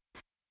signing,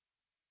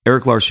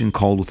 Erik Larsen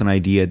called with an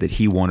idea that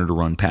he wanted to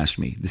run past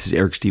me. This is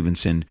Eric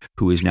Stephenson,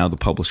 who is now the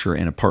publisher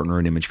and a partner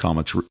in Image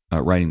Comics,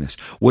 writing this.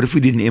 What if we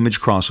did an Image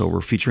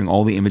crossover featuring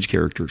all the Image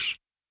characters?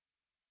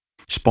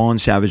 Spawn,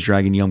 Savage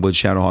Dragon, Youngblood,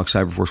 Shadowhawk,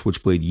 Cyberforce,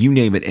 Witchblade, you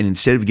name it. And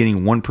instead of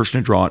getting one person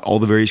to draw it, all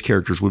the various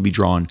characters would be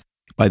drawn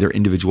by their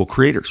individual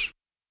creators.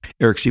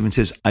 Eric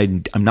Stephenson says,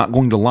 I'm not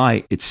going to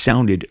lie, it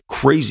sounded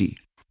crazy.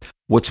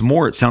 What's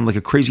more, it sounded like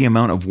a crazy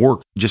amount of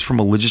work just from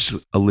a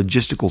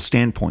logistical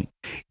standpoint.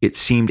 It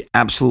seemed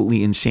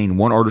absolutely insane.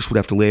 One artist would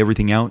have to lay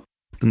everything out.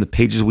 Then the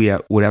pages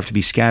would have to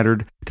be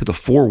scattered to the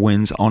 4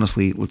 winds.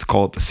 Honestly, let's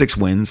call it the 6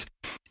 winds,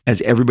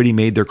 as everybody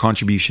made their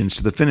contributions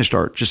to the finished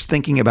art. Just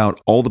thinking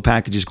about all the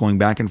packages going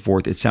back and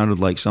forth, it sounded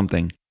like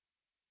something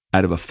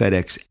out of a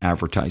FedEx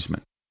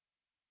advertisement.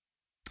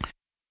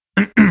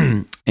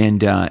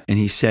 And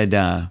he said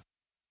that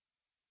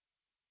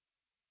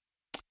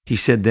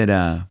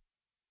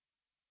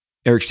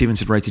Eric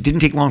Stephenson writes, it didn't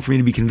take long for me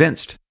to be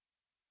convinced.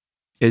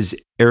 As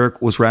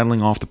Eric was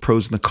rattling off the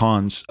pros and the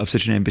cons of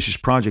such an ambitious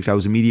project, I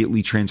was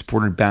immediately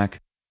transported back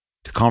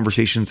to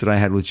conversations that I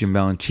had with Jim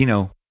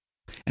Valentino,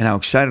 and how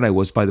excited I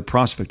was by the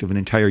prospect of an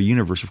entire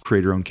universe of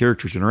creator-owned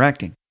characters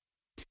interacting.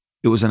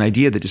 It was an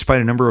idea that,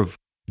 despite a number of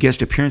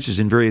guest appearances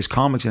in various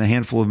comics and a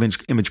handful of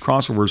image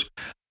crossovers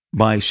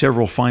by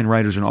several fine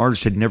writers and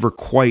artists, had never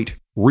quite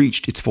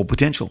reached its full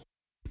potential.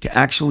 To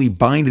actually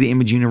bind the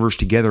Image universe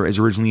together as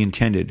originally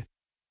intended,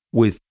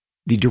 with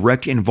the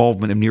direct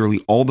involvement of nearly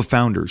all the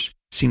founders,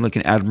 seemed like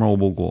an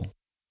admirable goal.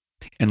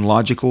 And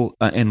logical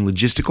and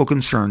logistical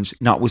concerns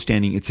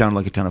notwithstanding, it sounded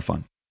like a ton of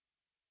fun.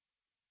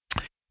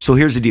 So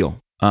here's the deal.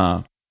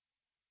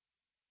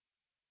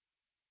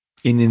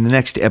 In the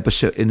next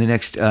episode, in the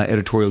next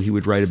editorial, he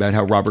would write about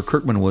how Robert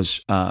Kirkman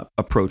was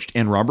approached.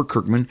 And Robert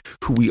Kirkman,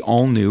 who we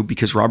all knew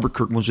because Robert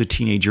Kirkman was a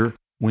teenager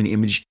when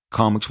Image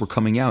comics were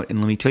coming out.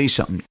 And let me tell you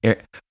something.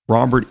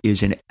 Robert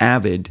is an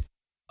avid,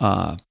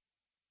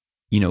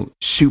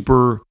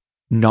 super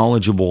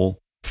knowledgeable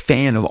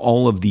fan of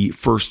all of the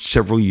first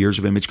several years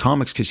of Image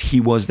Comics, because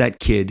he was that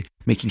kid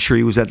making sure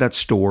he was at that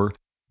store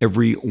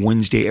every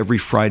Wednesday, every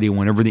Friday,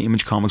 whenever the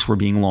Image comics were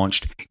being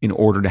launched, in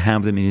order to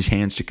have them in his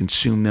hands, to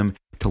consume them,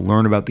 to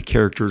learn about the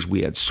characters.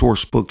 We had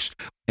source books.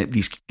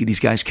 These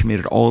guys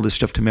committed all of this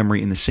stuff to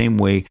memory in the same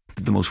way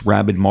that the most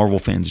rabid Marvel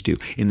fans do,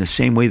 in the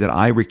same way that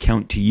I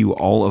recount to you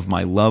all of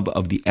my love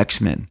of the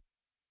X-Men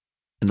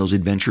and those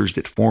adventures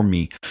that formed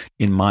me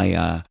in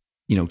my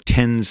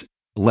 10s,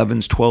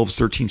 11s, 12s,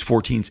 13s,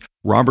 14s.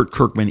 Robert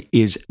Kirkman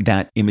is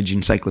that Image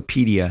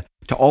encyclopedia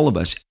to all of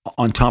us,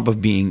 on top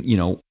of being,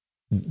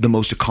 the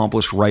most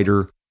accomplished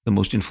writer, the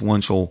most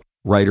influential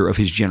writer of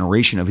his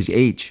generation, of his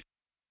age.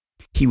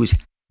 He was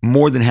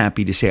more than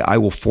happy to say, I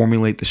will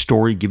formulate the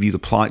story, give you the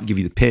plot, give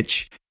you the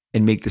pitch,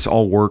 and make this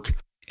all work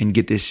and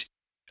get this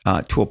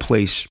to a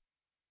place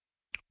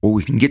where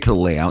we can get to the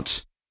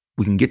layouts,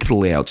 we can get to the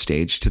layout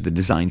stage, to the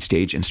design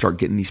stage, and start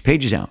getting these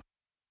pages out.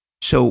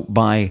 So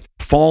by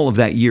fall of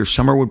that year,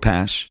 summer would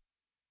pass,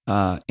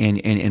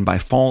 and by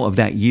fall of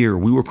that year,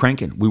 we were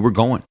cranking, we were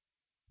going.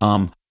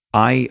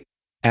 I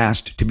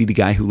asked to be the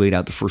guy who laid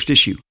out the first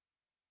issue.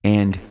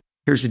 And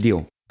here's the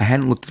deal. I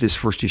hadn't looked at this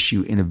first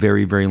issue in a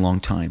very, very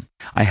long time.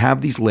 I have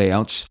these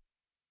layouts,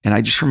 and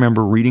I just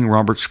remember reading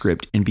Robert's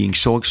script and being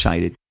so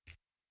excited,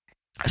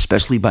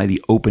 especially by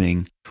the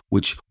opening,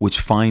 which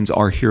finds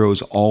our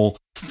heroes all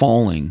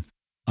falling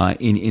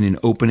in an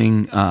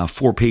opening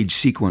 4-page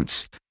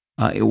sequence.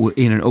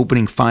 In an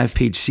opening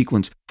 5-page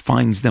sequence,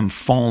 finds them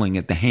falling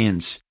at the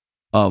hands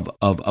of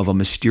a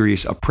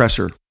mysterious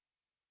oppressor.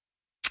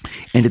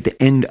 And at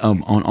the end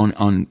of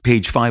on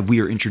page 5,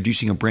 we are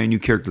introducing a brand new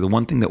character. The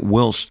one thing that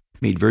Whilce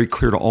made very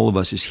clear to all of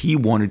us is he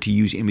wanted to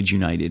use Image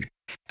United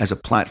as a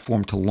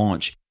platform to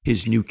launch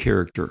his new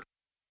character.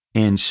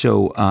 And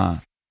so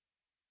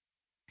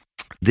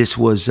this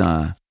was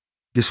a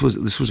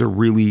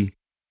really,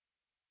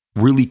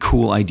 really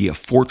cool idea.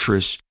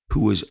 Fortress,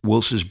 who was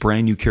Whilce's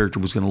brand new character,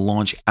 was going to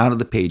launch out of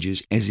the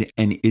pages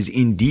and is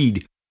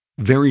indeed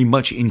very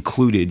much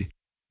included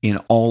in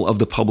all of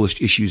the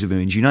published issues of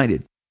Image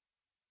United.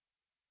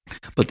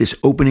 But this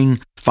opening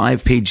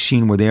 5-page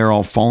scene where they are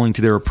all falling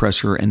to their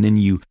oppressor, and then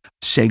you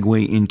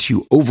segue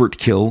into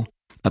Overkill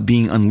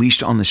being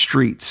unleashed on the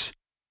streets.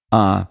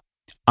 I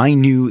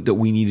knew that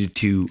we needed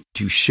to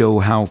show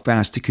how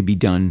fast it could be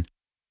done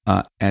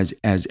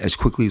as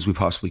quickly as we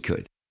possibly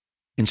could.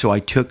 And so I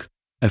took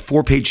a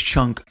 4-page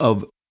chunk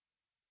of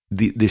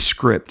the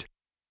script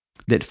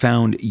that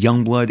found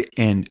Youngblood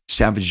and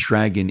Savage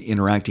Dragon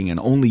interacting, and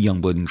only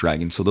Youngblood and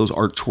Dragon. So those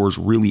art chores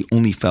really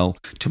only fell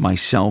to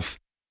myself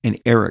and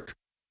Eric.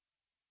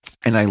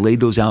 And I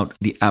laid those out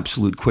the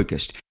absolute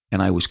quickest.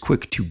 And I was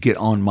quick to get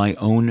on my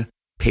own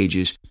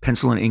pages,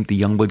 pencil and ink the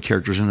Youngblood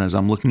characters. And as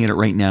I'm looking at it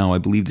right now, I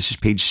believe this is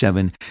page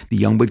 7. The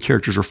Youngblood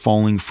characters are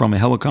falling from a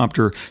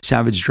helicopter.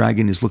 Savage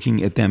Dragon is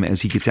looking at them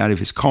as he gets out of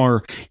his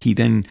car. He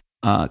then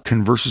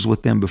converses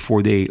with them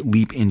before they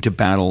leap into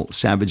battle.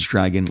 Savage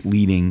Dragon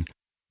leading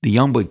the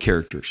Youngblood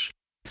characters.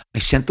 I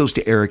sent those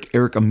to Eric.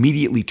 Eric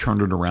immediately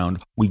turned it around.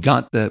 We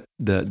got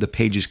the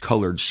pages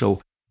colored,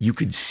 so you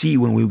could see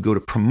when we would go to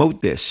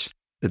promote this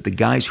that the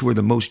guys who were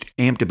the most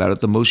amped about it,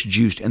 the most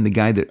juiced, and the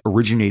guy that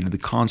originated the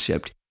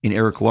concept in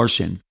Eric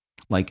Larson,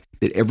 like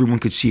that everyone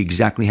could see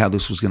exactly how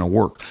this was going to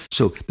work.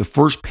 So the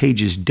first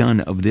pages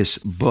done of this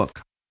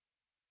book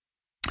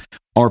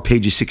are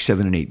pages 6,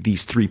 7, and 8.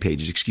 These 3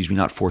 pages,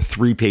 not 4,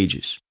 3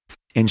 pages.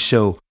 And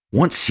so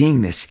once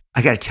seeing this,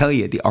 I got to tell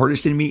you, the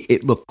artist in me,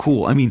 it looked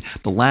cool. I mean,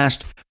 the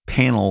last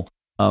panel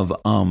of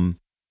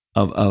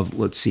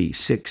let's see,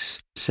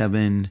 6,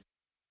 7.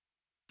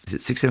 Is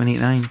it 6, 7, 8,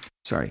 9?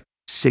 Sorry,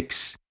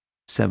 6,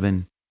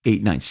 7,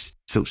 8, 9.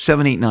 So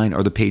 7, 8, 9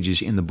 are the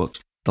pages in the books.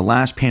 The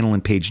last panel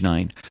in page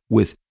 9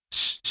 with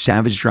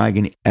Savage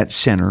Dragon at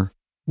center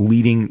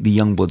leading the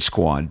Youngblood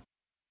squad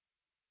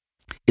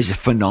is a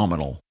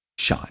phenomenal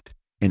shot.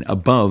 And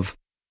above,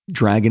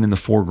 Dragon in the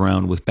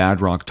foreground with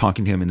Badrock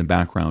talking to him in the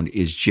background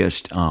is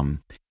just,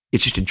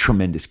 it's just a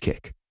tremendous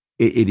kick.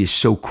 It is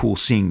so cool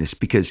seeing this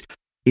because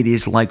it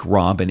is like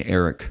Rob and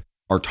Eric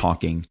are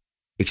talking,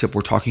 except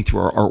we're talking through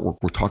our artwork.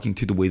 We're talking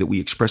through the way that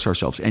we express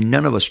ourselves. And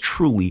none of us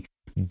truly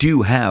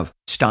do have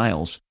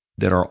styles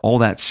that are all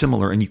that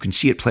similar. And you can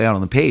see it play out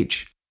on the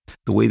page.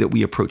 The way that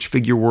we approach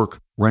figure work,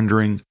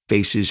 rendering,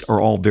 faces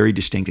are all very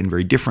distinct and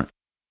very different.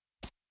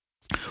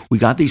 We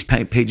got these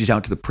pages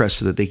out to the press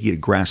so that they could get a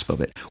grasp of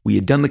it. We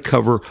had done the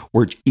cover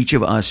where each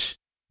of us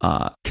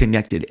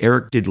connected.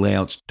 Eric did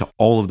layouts to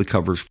all of the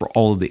covers for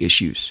all of the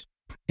issues.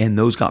 And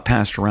those got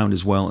passed around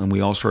as well. And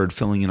we all started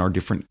filling in our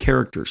different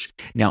characters.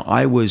 Now,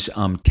 I was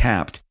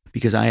tapped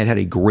because I had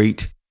a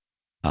great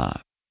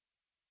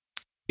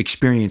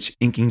experience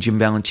inking Jim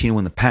Valentino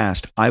in the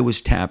past. I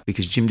was tapped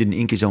because Jim didn't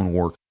ink his own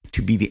work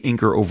to be the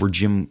inker over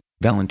Jim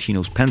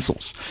Valentino's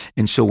pencils.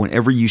 And so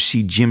whenever you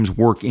see Jim's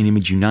work in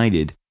Image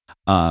United,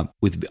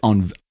 with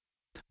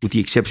the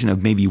exception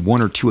of maybe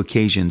 1 or 2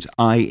 occasions,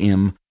 I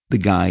am the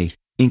guy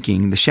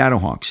inking the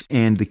Shadowhawks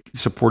and the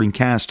supporting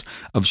cast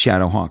of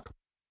Shadowhawk.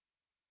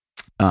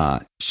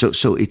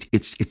 So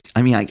it's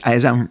I mean,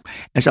 as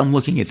I'm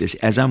looking at this,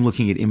 as I'm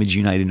looking at Image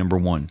United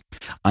 #1,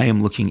 I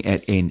am looking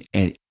at an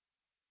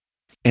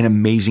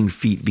amazing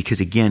feat because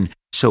again,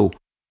 so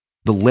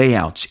the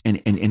layouts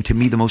and to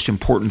me the most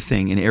important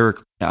thing, and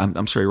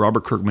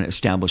Robert Kirkman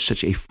established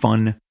such a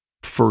fun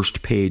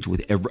first page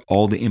with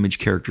all the Image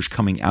characters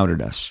coming out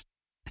at us.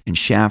 And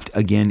Shaft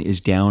again is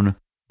down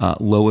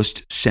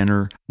lowest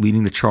center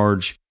leading the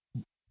charge.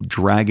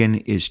 Dragon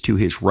is to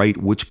his right,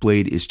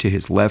 Witchblade is to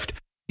his left.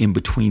 In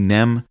between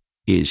them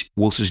is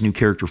Whilce's new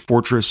character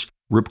Fortress.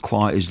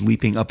 Ripclaw is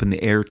leaping up in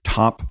the air,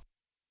 top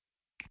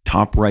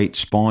right.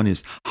 Spawn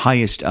is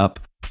highest up,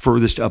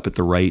 furthest up at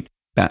the right.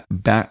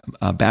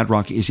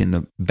 Badrock is in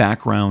the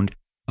background,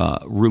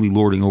 really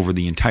lording over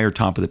the entire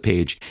top of the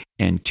page.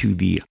 And to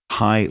the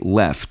high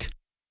left,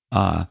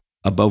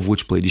 above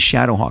Witchblade, is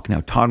Shadowhawk.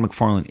 Now, Todd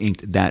McFarlane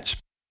inked that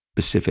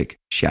specific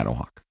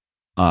Shadowhawk.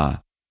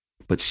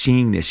 But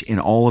seeing this in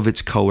all of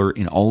its color,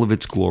 in all of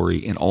its glory,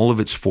 in all of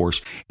its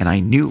force, and I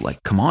knew,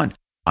 like, come on,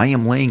 I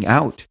am laying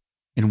out,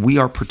 and we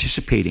are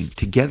participating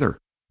together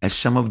as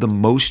some of the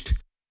most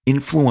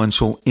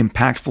influential,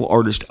 impactful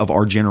artists of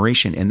our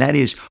generation. And that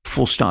is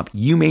full stop.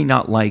 You may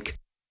not like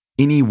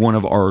any one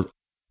of our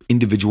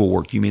individual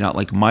work. You may not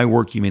like my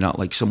work. You may not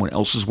like someone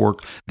else's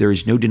work. There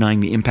is no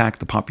denying the impact,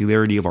 the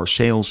popularity of our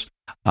sales,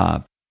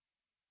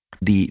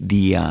 the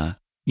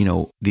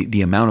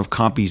amount of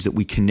copies that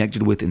we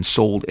connected with and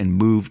sold and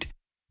moved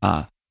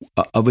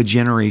of a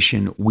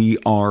generation. We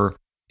are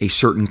a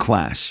certain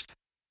class,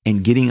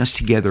 and getting us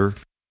together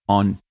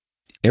on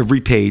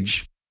every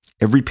page,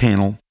 every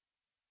panel,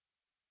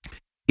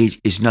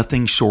 is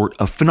nothing short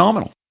of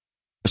phenomenal,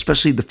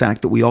 especially the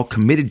fact that we all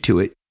committed to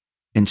it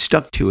and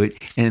stuck to it.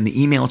 And in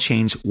the email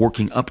chains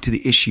working up to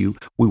the issue,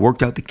 we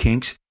worked out the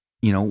kinks.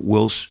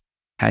 Whilst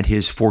had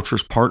his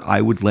Fortress part,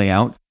 I would lay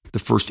out the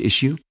first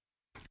issue.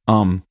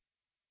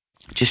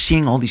 Just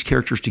seeing all these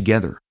characters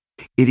together,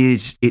 it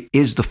is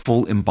the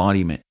full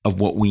embodiment of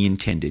what we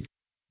intended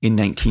in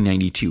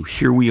 1992.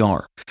 Here we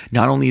are.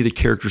 Not only are the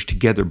characters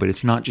together, but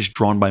it's not just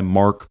drawn by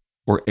Mark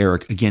or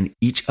Eric. Again,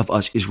 each of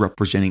us is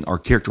representing our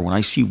character. When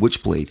I see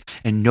Witchblade,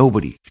 and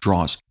nobody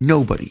draws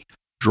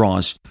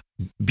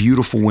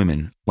beautiful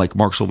women like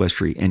Marc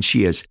Silvestri, and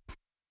she is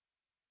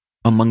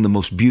among the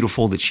most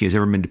beautiful that she has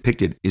ever been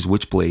depicted, is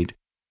Witchblade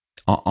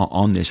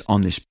on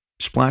this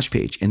splash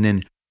page. And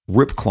then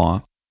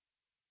Ripclaw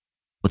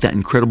with that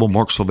incredible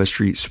Marc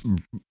Silvestri's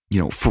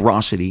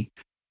ferocity,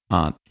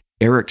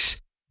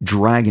 Eric's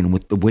dragon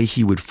with the way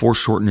he would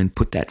foreshorten and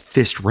put that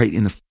fist right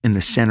in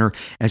the center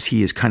as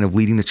he is kind of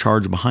leading the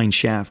charge behind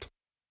Shaft.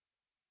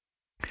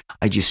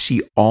 I just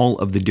see all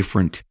of the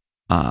different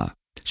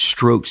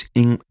strokes,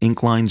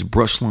 ink lines,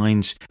 brush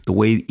lines, the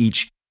way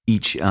each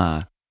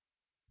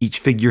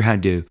figure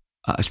had to,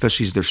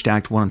 especially as they're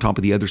stacked one on top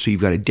of the other. So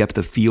you've got a depth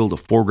of field, a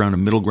foreground, a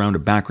middle ground, a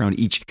background,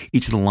 each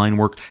of the line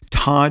work.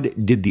 Todd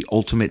did the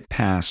ultimate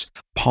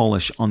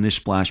polish on this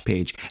splash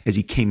page as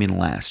he came in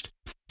last.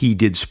 He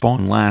did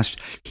Spawn last.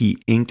 He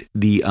inked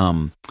the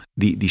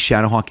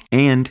Shadowhawk,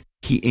 and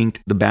he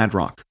inked the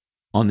Badrock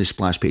on this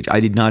splash page. I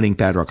did not ink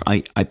Badrock.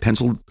 I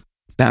penciled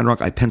Badrock.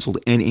 I penciled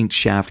and inked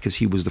Shaft because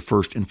he was the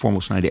first and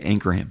foremost, and I had to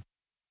anchor him.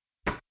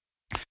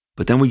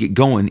 But then we get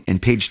going,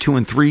 and page 2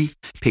 and 3,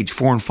 page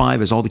 4 and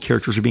 5, as all the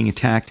characters are being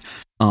attacked,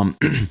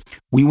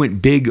 we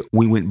went big,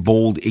 we went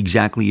bold,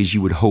 exactly as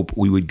you would hope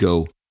we would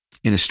go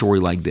in a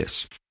story like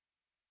this.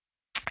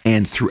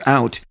 And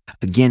throughout,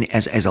 again,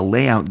 as a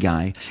layout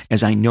guy,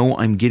 as I know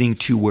I'm getting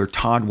to where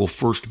Todd will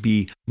first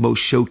be most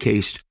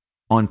showcased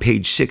on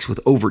page 6 with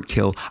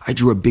Overkill, I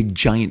drew a big,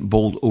 giant,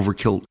 bold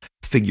Overkill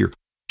figure,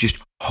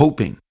 just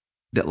hoping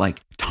that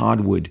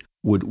Todd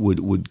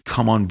would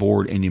come on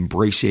board and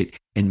embrace it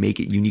and make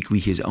it uniquely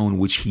his own,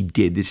 which he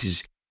did.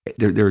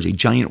 There's a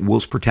giant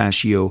Whilce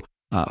Portacio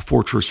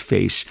Fortress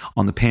face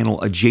on the panel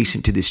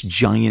adjacent to this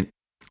giant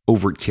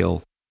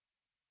Overkill.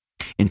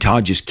 And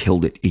Todd just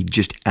killed it. He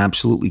just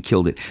absolutely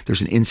killed it.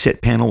 There's an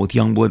inset panel with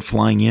Youngblood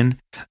flying in,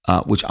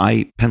 which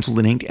I penciled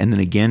and inked. And then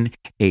again,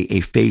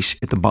 a face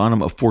at the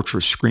bottom of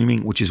Fortress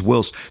screaming, which is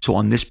Whilce. So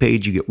on this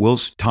page, you get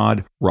Whilce,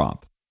 Todd,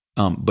 Rob.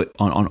 But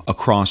on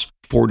across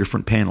 4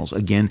 different panels.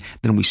 Again,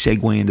 then we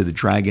segue into the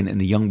Dragon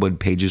and the Youngblood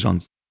pages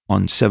on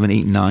 7,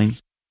 8, and 9.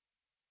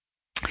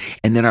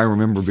 And then I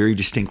remember very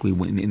distinctly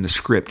when in the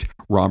script,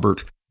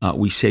 Robert,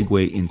 we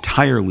segue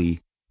entirely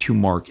to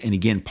Mark. And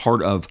again,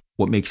 part of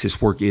what makes this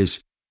work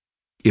is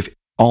if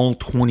all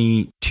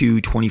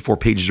 22, 24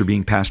 pages are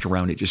being passed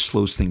around, it just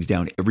slows things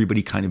down.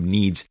 Everybody kind of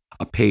needs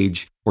a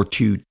page or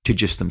two to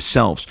just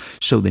themselves.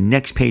 So the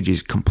next page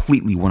is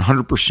completely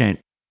 100%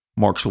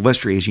 Marc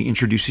Silvestri as he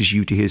introduces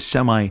you to his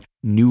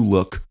semi-new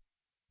look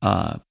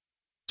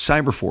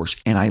Cyberforce.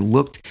 And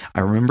I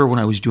remember when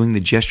I was doing the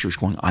gestures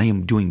going, I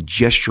am doing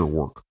gesture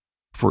work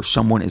for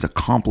someone as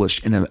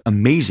accomplished and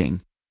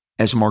amazing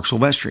as Marc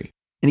Silvestri.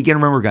 And again,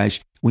 remember, guys,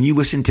 when you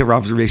listen to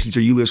Observations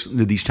or you listen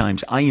to these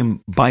times, I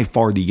am by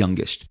far the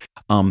youngest.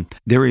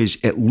 There is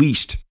at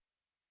least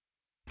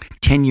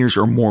 10 years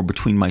or more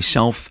between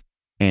myself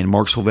and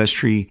Marc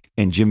Silvestri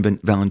and Jim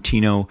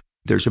Valentino.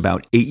 There's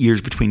about 8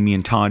 years between me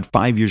and Todd,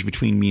 5 years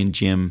between me and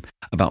Jim,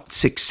 about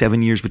 6,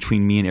 7 years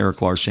between me and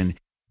Erik Larsen,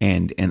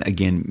 and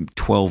again,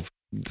 12,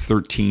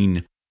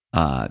 13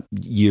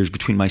 years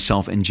between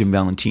myself and Jim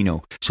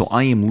Valentino. So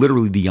I am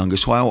literally the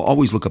youngest. So I will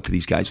always look up to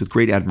these guys with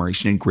great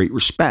admiration and great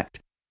respect.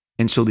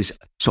 And so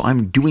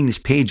I'm doing this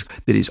page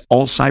that is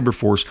all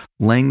Cyberforce,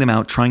 laying them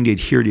out, trying to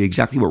adhere to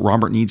exactly what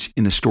Robert needs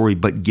in the story,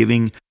 but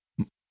giving,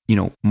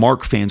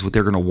 Mark fans what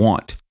they're going to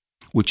want,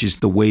 which is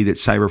the way that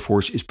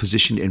Cyberforce is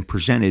positioned and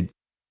presented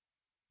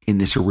in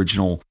this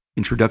original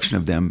introduction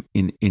of them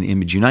in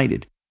Image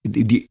United.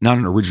 Not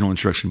an original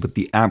introduction, but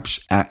the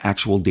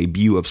actual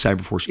debut of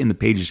Cyberforce in the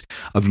pages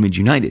of Image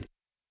United.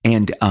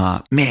 And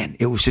man,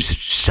 it was just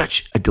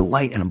such a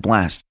delight and a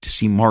blast to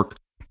see Mark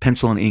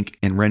pencil and ink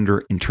and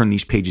render and turn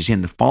these pages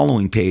in. The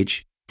following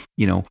page,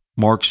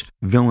 Mark's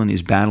villain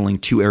is battling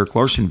 2 Erik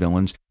Larsen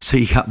villains. So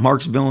you got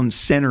Mark's villain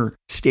center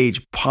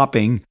stage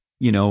popping,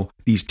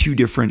 these 2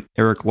 different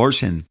Erik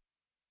Larsen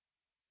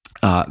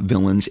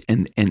villains,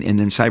 and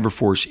then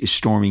Cyberforce is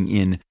storming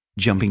in,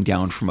 jumping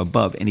down from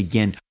above. And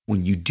again,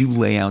 when you do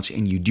layouts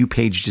and you do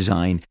page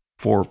design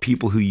for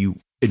people who you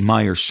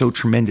admire so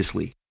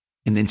tremendously,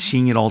 and then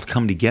seeing it all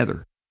come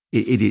together,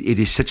 it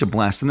is such a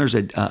blast. And there's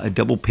a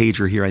double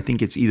pager here. I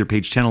think it's either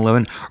page 10,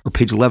 11 or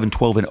page 11,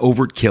 12. An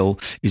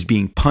Overkill is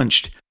being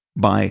punched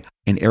by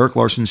an Erik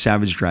Larsen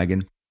Savage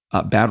Dragon.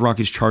 Badrock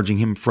is charging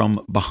him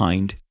from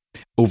behind.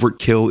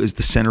 Overkill is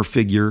the center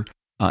figure,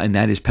 and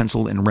that is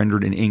penciled and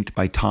rendered and inked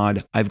by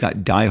Todd. I've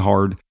got Die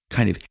Hard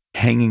kind of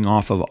hanging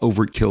off of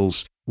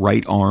Overkill's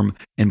right arm,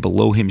 and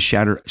below him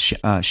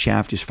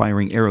Shaft is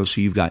firing arrows.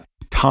 So you've got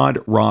Todd,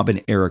 Rob,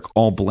 and Eric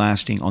all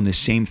blasting on this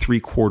same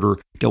 3/4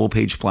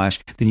 double-page splash.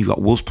 Then you've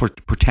got Whilce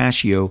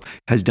Portacio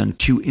has done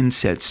 2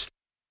 insets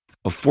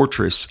of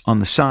Fortress on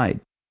the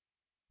side.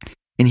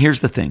 And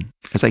here's the thing.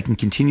 As I can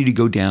continue to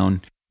go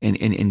down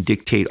and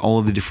dictate all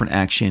of the different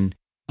action,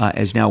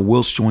 as now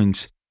Whilce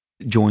joins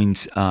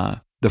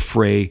the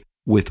fray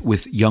with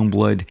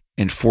Youngblood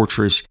and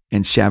Fortress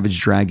and Savage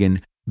Dragon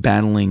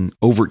battling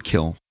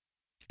Overkill.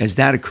 As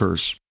that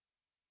occurs,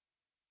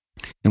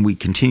 and we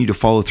continue to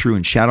follow through,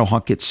 and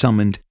Shadowhawk gets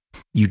summoned,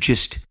 you're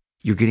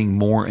getting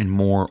more and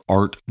more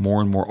art,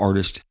 more and more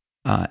artists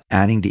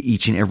adding to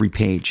each and every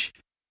page,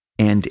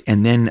 and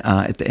then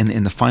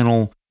in the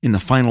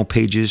final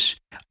pages,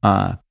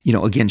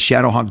 again,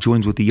 Shadowhawk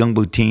joins with the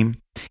Youngblood team,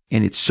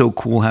 and it's so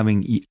cool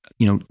having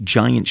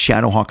giant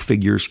Shadowhawk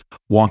figures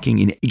walking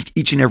in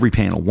each and every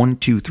panel. 1,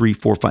 2, 3,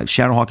 4, 5.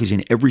 Shadowhawk is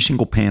in every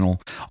single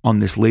panel on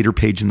this later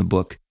page in the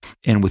book,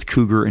 and with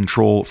Cougar and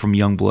Troll from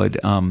Youngblood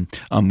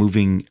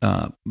moving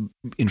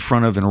in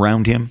front of and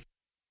around him.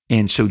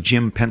 And so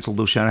Jim penciled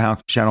those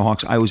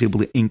Shadowhawks. I was able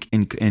to ink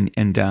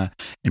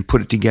and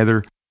put it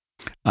together.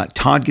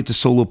 Todd gets a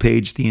solo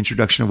page, the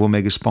introduction of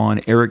Omega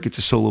Spawn. Eric gets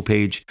a solo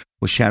page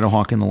with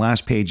Shadowhawk, and the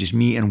last page is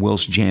me and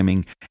Whilce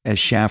jamming as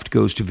Shaft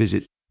goes to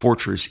visit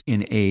Fortress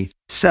in a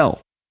cell.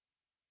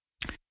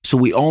 So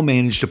we all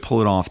managed to pull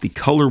it off. The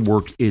color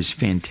work is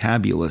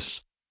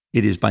fantabulous.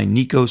 It is by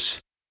Nikos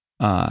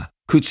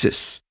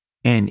Koutsis,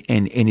 and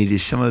it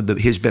is some of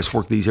his best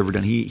work that he's ever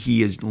done.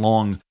 He has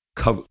long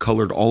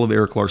colored all of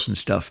Erik Larsen's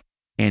stuff,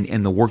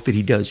 and the work that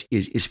he does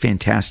is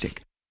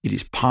fantastic. It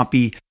is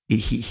poppy.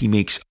 He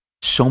makes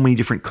so many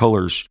different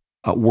colors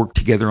work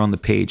together on the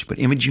page. But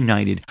Image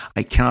United,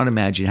 I cannot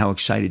imagine how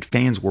excited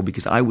fans were,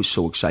 because I was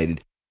so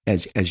excited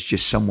as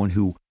just someone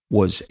who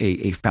was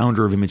a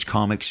founder of Image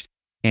Comics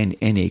and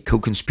a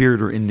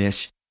co-conspirator in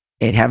this,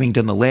 and having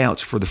done the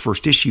layouts for the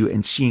first issue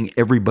and seeing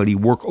everybody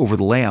work over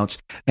the layouts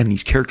and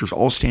these characters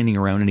all standing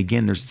around. And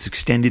again, there's this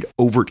extended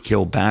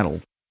Overkill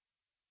battle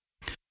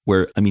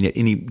where, at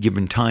any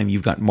given time,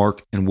 you've got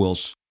Mark and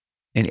Whilce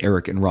and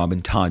Eric and Rob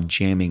and Todd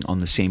jamming on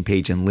the same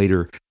page, and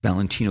later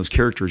Valentino's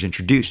character is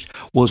introduced.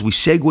 Well, as we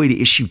segue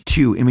to issue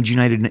 2, Image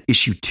United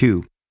issue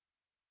 2,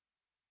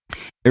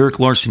 Erik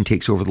Larsen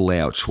takes over the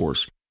layout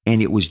source,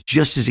 and it was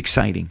just as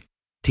exciting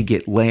to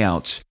get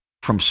layouts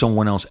from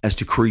someone else as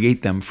to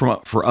create them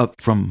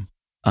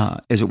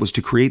as it was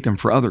to create them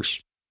for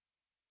others.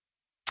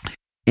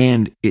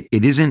 And it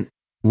isn't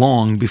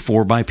long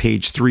before, by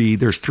page 3,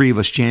 there's 3 of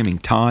us jamming.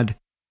 Todd,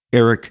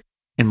 Eric,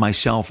 and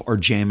myself are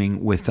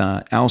jamming with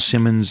Al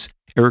Simmons,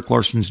 Erik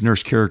Larsen's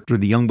nurse character,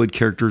 the Youngblood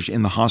characters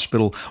in the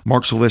hospital.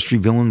 Mark Silvestri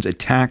villains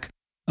attack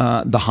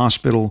the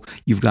hospital.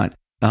 You've got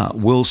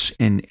Whilce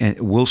and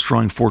Whilce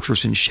drawing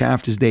Fortress and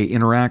Shaft as they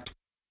interact.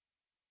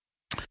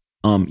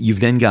 You've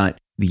then got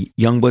the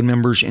Youngblood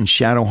members and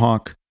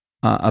Shadowhawk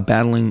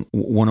battling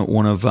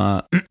one of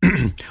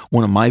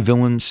my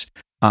villains.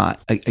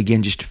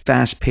 Again, just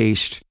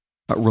fast-paced,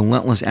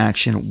 relentless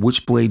action.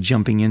 Witchblade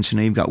jumping in. So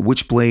now you've got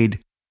Witchblade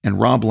and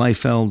Rob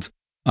Liefeld.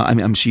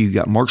 You've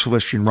got Mark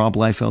Silvestri and Rob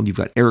Liefeld. You've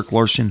got Erik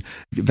Larsen,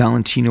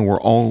 Valentino.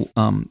 We're all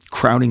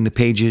crowding the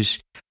pages.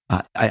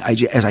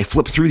 As I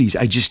flip through these,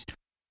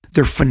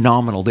 they're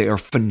phenomenal. They are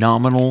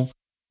phenomenal,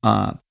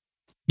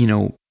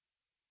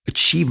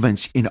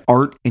 achievements in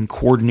art and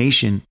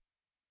coordination.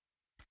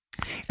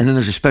 And then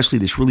there's especially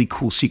this really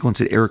cool sequence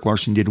that Erik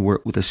Larsen did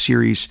with a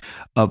series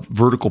of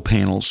vertical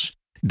panels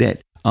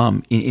that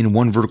in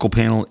one vertical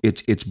panel,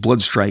 it's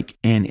Bloodstrike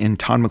and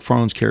Todd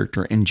McFarlane's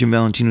character and Jim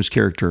Valentino's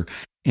character,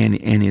 and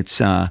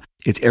it's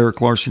Erik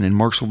Larsen and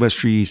Mark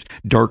Silvestri's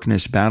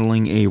Darkness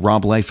battling a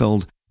Rob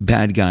Liefeld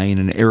bad guy, and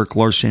an Erik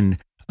Larsen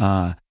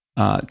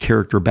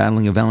character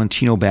battling a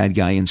Valentino bad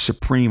guy, and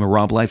Supreme, a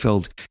Rob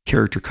Liefeld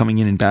character, coming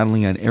in and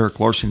battling an Erik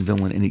Larsen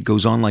villain. And it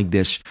goes on like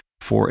this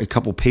for a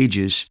couple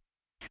pages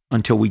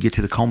until we get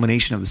to the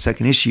culmination of the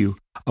second issue,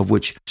 of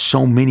which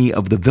so many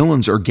of the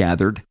villains are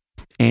gathered.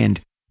 And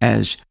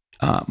as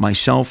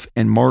myself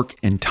and Mark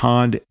and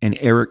Todd and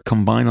Eric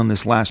combine on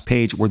this last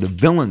page, where the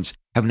villains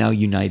have now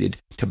united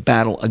to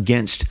battle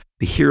against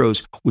the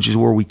heroes, which is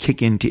where we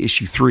kick into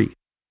issue 3.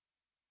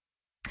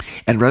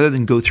 And rather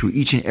than go through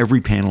each and every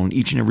panel and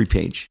each and every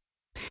page,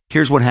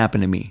 here's what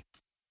happened to me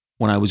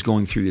when I was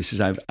going through this.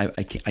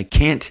 I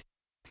can't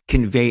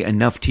convey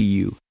enough to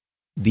you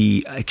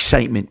the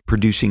excitement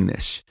producing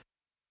this.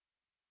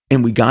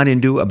 And we got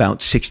into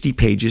about 60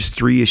 pages,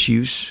 3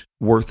 issues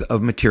worth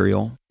of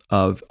material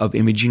of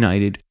Image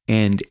United,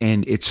 and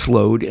it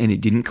slowed and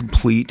it didn't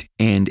complete.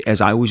 And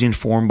as I was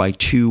informed by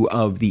 2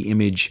 of the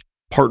Image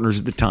partners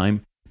at the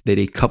time, that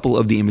a couple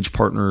of the Image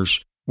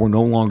partners were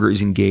no longer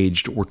as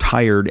engaged, were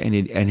tired, and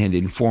had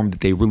informed that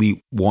they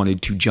really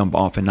wanted to jump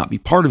off and not be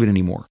part of it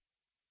anymore.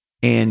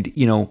 And,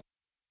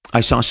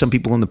 I saw some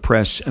people in the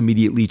press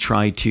immediately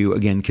try to,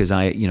 again, because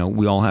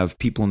we all have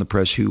people in the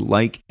press who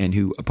like and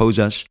who oppose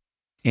us,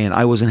 and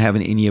I wasn't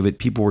having any of it.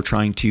 People were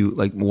trying to,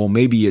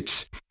 maybe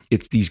it's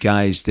these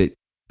guys that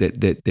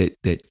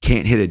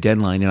can't hit a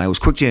deadline. And I was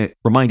quick to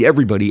remind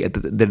everybody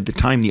that at the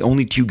time, the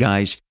only 2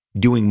 guys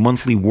doing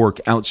monthly work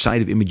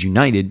outside of Image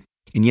United,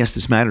 and yes,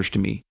 this matters to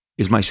me,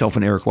 is myself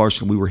and Erik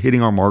Larson. We were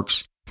hitting our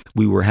marks.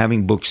 We were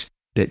having books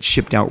that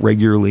shipped out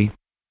regularly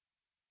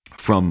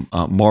from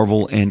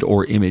Marvel and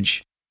or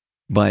Image.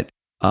 But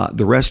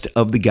the rest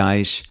of the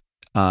guys,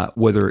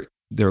 whether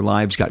their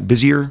lives got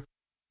busier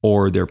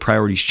or their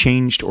priorities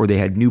changed or they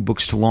had new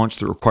books to launch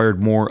that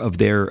required more of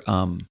their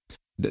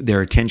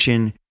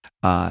attention,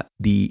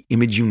 the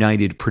Image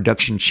United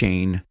production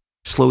chain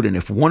slowed. And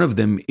if one of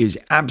them is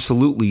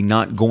absolutely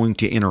not going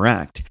to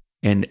interact,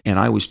 and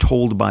I was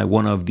told by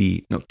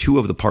two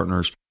of the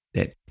partners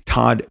that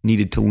Todd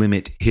needed to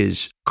limit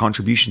his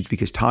contributions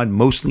because Todd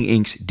mostly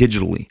inks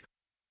digitally.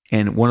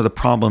 And one of the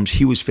problems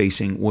he was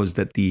facing was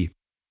that the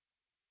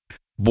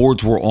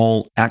boards were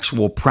all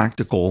actual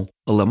practical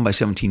 11 by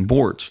 17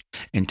 boards.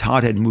 And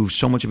Todd had moved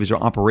so much of his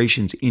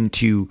operations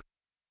into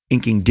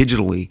inking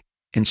digitally.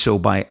 And so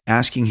by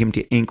asking him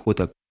to ink with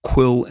a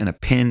quill and a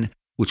pen,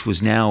 which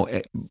was now,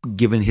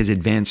 given his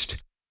advanced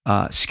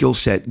skill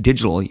set,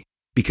 digitally,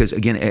 because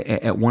again,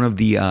 at one of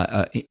the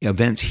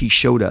events he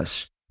showed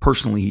us,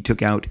 personally, he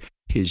took out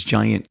his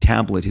giant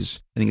tablet,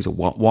 I think it's a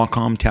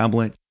Wacom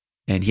tablet,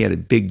 and he had a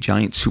big,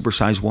 giant,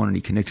 supersized one, and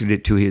he connected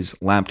it to his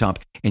laptop,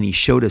 and he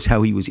showed us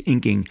how he was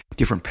inking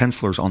different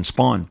pencilers on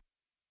Spawn.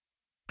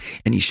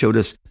 And he showed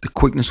us the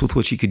quickness with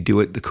which he could do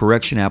it, the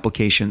correction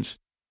applications.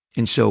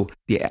 And so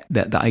the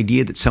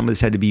idea that some of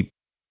this had to be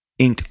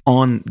inked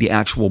on the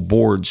actual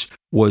boards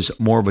was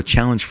more of a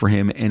challenge for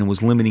him and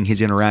was limiting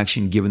his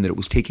interaction, given that it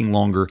was taking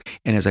longer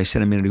and, as I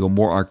said a minute ago,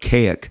 more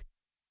archaic.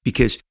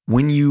 Because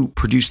when you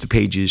produce the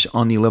pages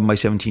on the 11 by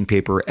 17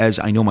 paper, as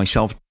I know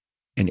myself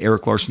and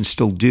Erik Larson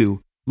still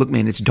do, look,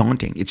 man, it's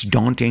daunting. It's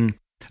daunting.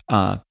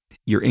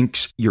 Your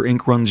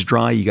ink runs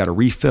dry. You got to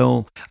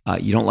refill.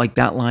 You don't like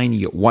that line. You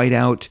get white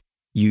out.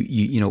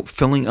 You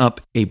filling up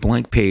a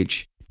blank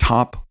page,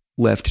 top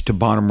left to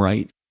bottom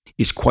right,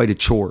 is quite a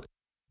chore.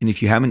 And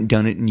if you haven't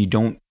done it and you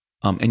don't,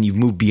 and you've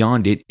moved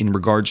beyond it in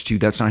regards to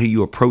that's not how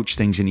you approach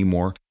things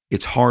anymore,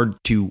 it's hard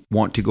to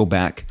want to go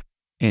back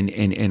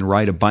and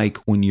ride a bike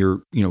when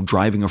you're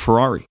driving a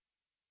Ferrari.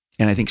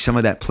 And I think some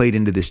of that played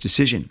into this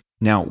decision.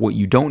 Now, what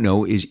you don't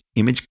know is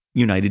Image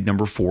United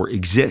number 4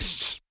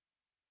 exists.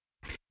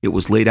 It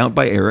was laid out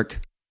by Erik,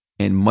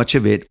 and much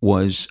of it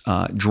was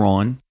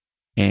drawn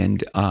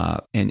and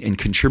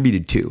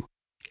contributed to.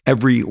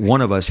 Every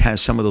one of us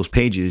has some of those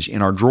pages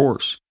in our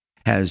drawers,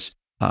 has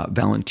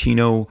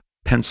Valentino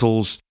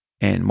pencils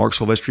and Mark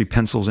Silvestri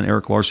pencils and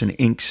Erik Larson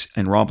inks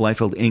and Rob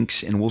Liefeld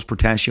inks and Wolf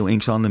Portacio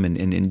inks on them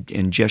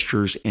and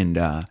gestures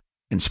and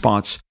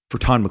spots for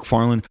Todd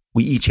McFarlane.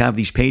 We each have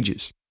these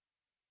pages.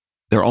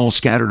 They're all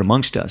scattered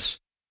amongst us.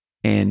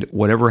 And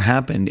whatever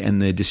happened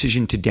and the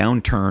decision to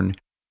downturn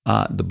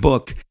the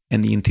book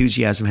and the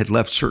enthusiasm had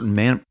left certain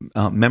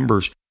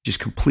members just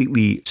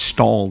completely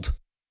stalled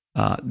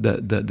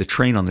the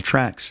train on the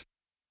tracks.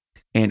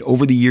 And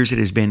over the years, it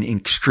has been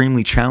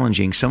extremely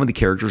challenging. Some of the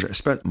characters,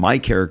 especially my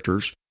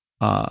characters,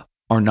 are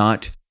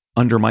not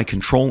under my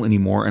control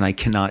anymore, and I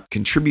cannot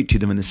contribute to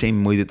them in the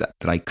same way that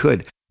I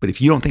could. But if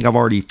you don't think I've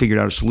already figured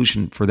out a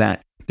solution for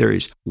that, there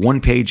is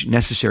one page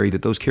necessary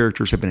that those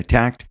characters have been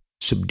attacked,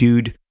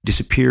 subdued,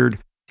 disappeared,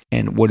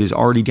 and what is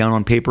already down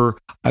on paper,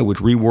 I would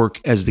rework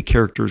as the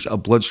characters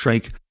of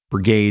Bloodstrike,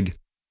 Brigade,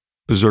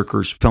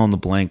 Berserkers, fill in the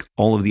blank,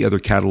 all of the other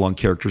catalog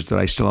characters that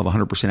I still have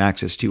 100%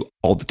 access to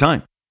all the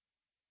time.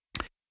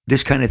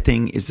 This kind of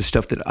thing is the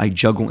stuff that I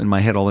juggle in my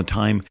head all the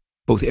time.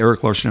 Both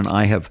Erik Larson and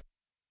I have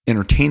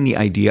entertained the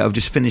idea of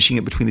just finishing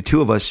it between the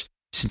two of us,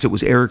 since it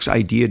was Erik's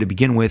idea to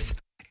begin with,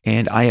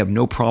 and I have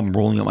no problem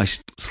rolling up my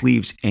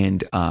sleeves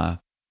and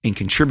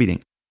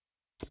contributing.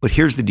 But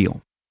here's the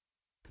deal.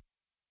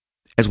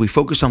 As we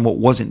focus on what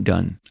wasn't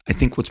done, I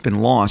think what's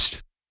been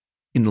lost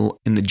in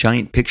the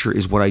giant picture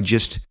is what I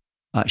just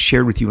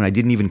shared with you, and I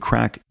didn't even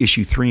crack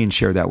issue 3 and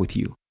share that with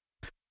you,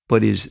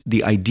 but is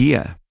the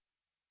idea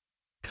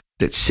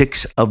that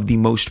 6 of the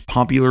most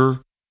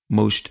popular,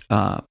 most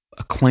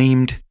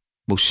acclaimed,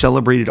 most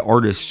celebrated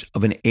artists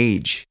of an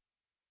age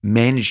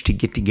managed to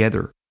get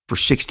together for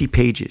 60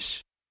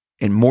 pages,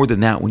 and more than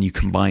that when you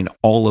combine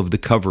all of the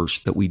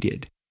covers that we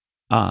did,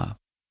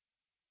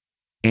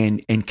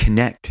 and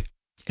connect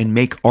and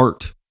make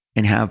art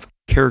and have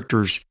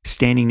characters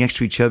standing next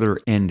to each other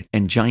and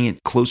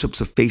giant close-ups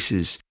of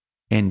faces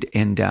and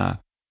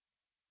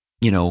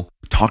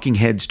talking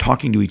heads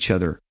talking to each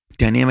other,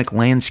 dynamic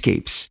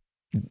landscapes,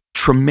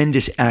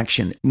 tremendous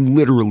action,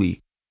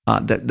 literally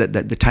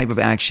the type of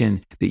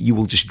action that you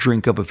will just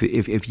drink up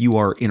if you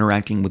are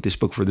interacting with this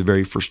book for the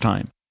very first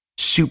time.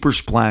 Super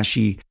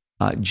splashy,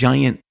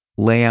 giant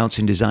layouts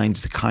and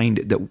designs, the kind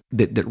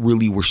that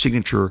really were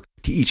signature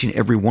to each and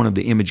every one of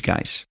the Image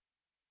guys.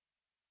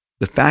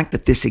 The fact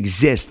that this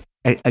exists,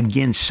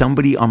 again,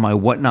 somebody on my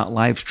Whatnot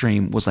live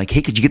stream was like,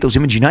 hey, could you get those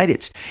Image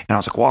Uniteds? And I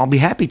was like, well, I'll be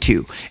happy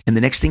to. And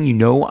the next thing you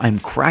know, I'm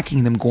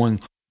cracking them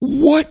going,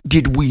 what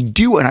did we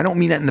do? And I don't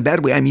mean that in the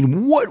bad way. I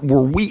mean, what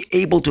were we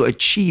able to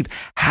achieve?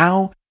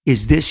 How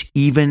is this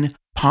even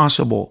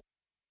possible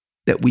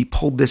that we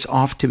pulled this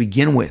off to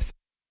begin with?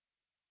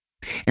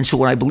 And so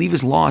what I believe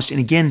is lost, and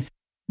again,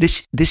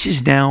 this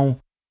is now,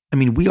 I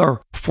mean, we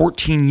are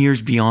 14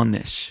 years beyond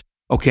this,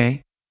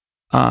 okay?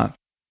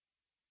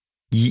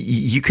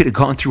 You could have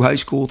gone through high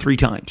school 3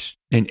 times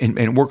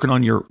and working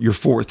on your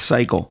 4th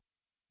cycle.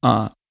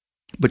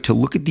 But to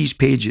look at these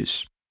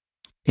pages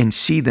and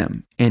see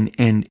them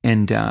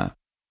and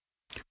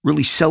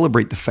really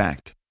celebrate the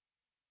fact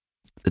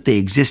that they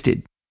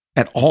existed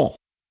at all,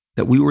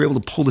 that we were able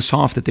to pull this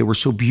off, that they were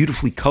so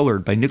beautifully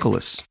colored by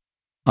Nicholas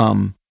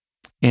and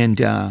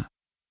Nikos,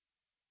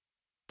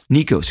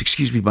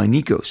 by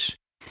Nikos.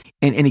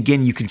 And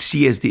again, you can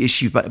see as the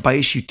issue by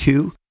issue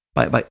 2,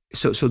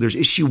 so there's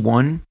issue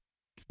 1.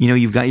 You know,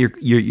 you've got your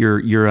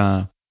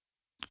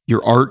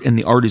art, and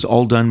the art is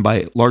all done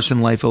by Larson,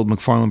 Liefeld,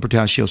 McFarlane,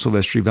 Portacio,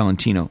 Silvestri,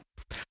 Valentino.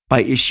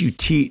 By issue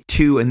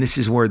 2, and this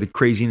is where the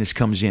craziness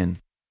comes in,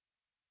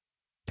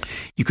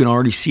 you can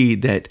already see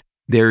that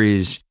there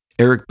is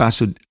Eric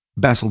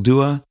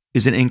Basildua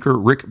is an inker,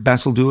 Rick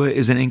Basildua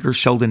is an inker,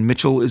 Sheldon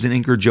Mitchell is an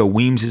inker, Joe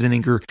Weems is an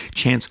inker,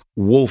 Chance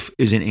Wolfe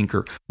is an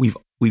inker.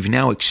 We've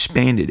now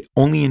expanded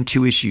only in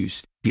 2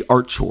 issues, the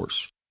art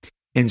chores.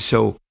 And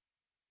so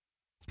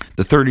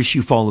the 3rd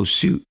issue follows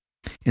suit.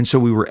 And so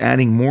we were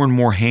adding more and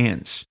more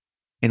hands.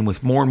 And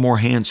with more and more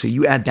hands, so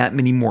you add that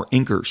many more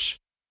inkers.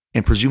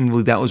 And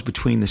presumably that was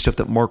between the stuff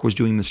that Mark was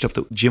doing and the stuff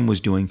that Jim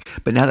was doing.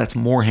 But now that's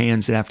more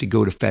hands that have to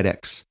go to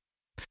FedEx.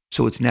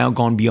 So it's now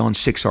gone beyond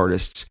 6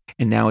 artists.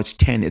 And now it's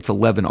 10, it's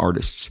 11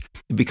 artists.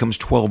 It becomes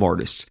 12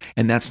 artists.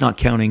 And that's not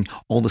counting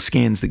all the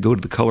scans that go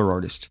to the color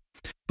artist.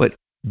 But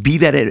be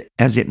that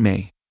as it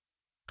may,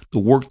 the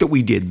work that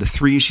we did, the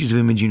 3 issues of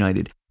Image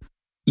United,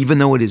 even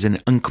though it is an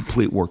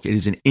incomplete work, it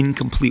is an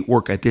incomplete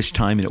work at this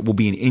time, and it will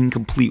be an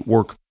incomplete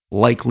work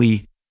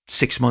likely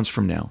 6 months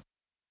from now.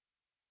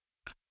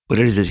 But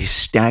it is a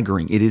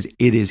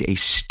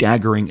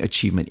staggering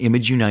achievement.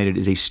 Image United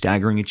is a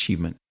staggering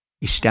achievement,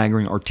 a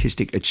staggering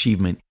artistic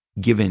achievement,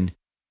 given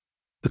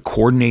the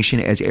coordination,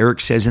 as Eric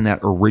says in that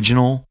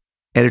original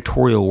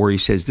editorial where he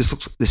says,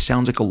 this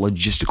sounds like a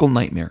logistical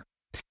nightmare,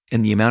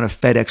 and the amount of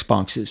FedEx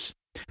boxes.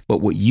 But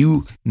what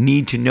you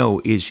need to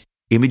know is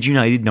Image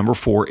United number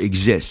 4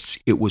 exists.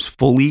 It was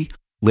fully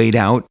laid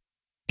out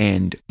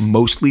and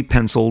mostly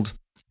penciled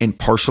and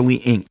partially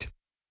inked.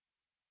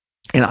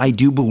 And I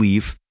do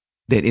believe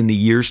that in the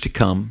years to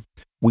come,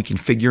 we can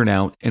figure it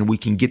out and we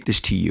can get this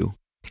to you,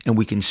 and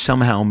we can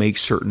somehow make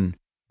certain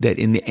that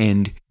in the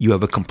end you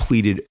have a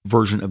completed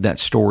version of that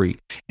story.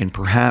 And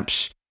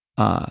perhaps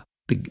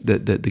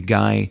the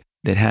guy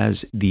that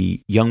has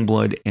the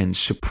Youngblood and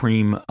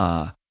Supreme,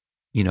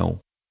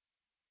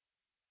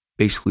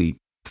 basically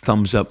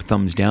thumbs up,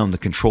 thumbs down, the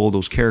control of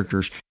those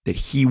characters, that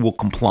he will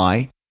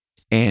comply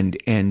and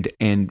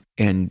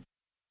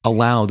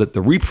allow that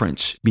the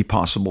reprints be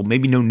possible.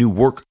 Maybe no new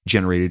work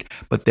generated,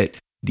 but that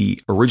the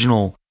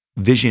original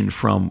vision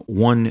from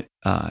 1,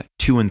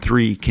 2, and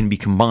 3 can be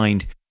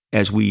combined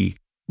as we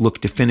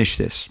look to finish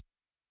this.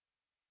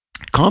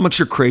 Comics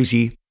are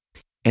crazy,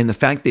 and the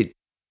fact that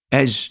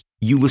as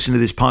you listen to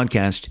this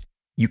podcast,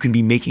 you can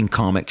be making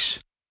comics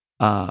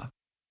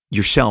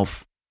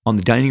yourself on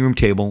the dining room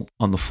table,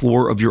 on the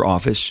floor of your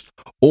office,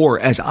 or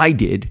as I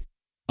did,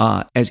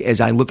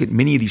 as I look at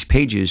many of these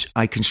pages,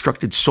 I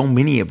constructed so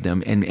many of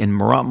them, and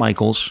Marat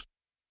Michaels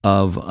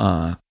of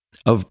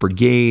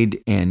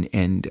Brigade and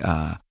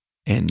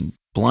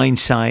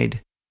Blindside,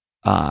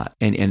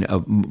 and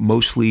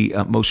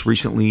most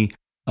recently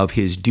of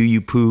his Do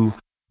You Poo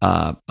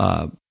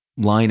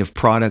line of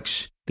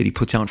products that he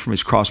puts out from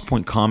his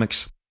Crosspoint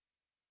Comics.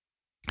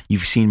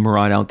 You've seen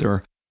Marat out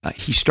there.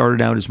 He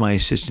started out as my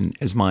assistant,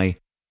 as my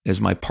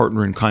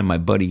partner in crime, my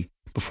buddy,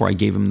 before I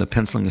gave him the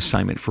penciling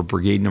assignment for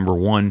Brigade number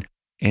 1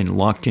 and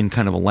locked in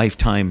kind of a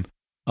lifetime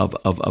of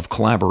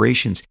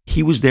collaborations.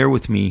 He was there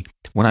with me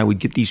when I would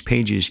get these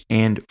pages,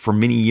 and for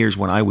many years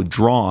when I would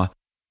draw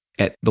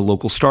at the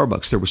local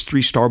Starbucks. There was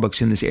 3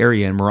 Starbucks in this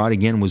area, and Marat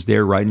again was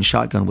there riding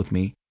shotgun with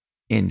me.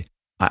 And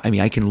I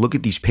mean, I can look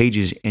at these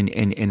pages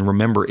and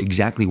remember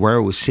exactly where I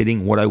was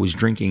sitting, what I was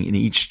drinking in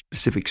each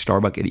specific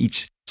Starbucks at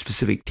each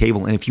specific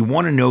table. And if you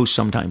want to know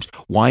sometimes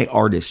why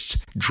artists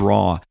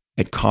draw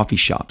at coffee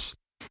shops,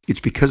 it's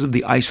because of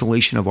the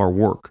isolation of our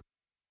work.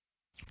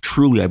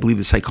 Truly, I believe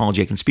the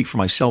psychology. I can speak for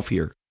myself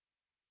here.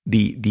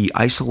 The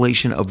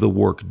isolation of the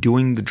work,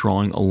 doing the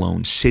drawing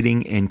alone,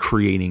 sitting and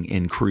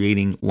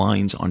creating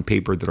lines on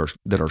paper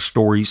that are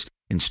stories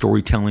and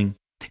storytelling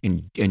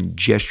and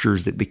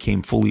gestures that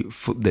become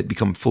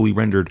fully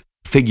rendered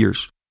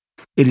figures.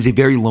 It is a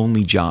very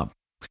lonely job,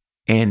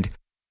 and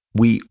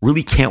we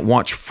really can't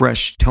watch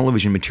fresh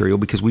television material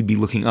because we'd be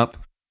looking up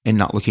and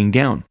not looking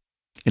down.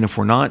 And if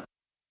we're not,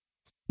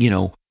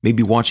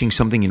 maybe watching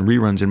something in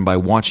reruns, and by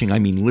watching I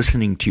mean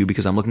listening to,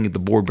 because I'm looking at the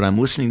board, but I'm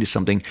listening to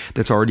something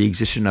that's already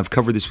existed. And I've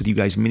covered this with you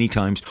guys many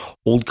times,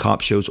 old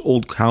cop shows,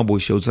 old cowboy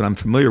shows that I'm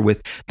familiar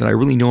with, that I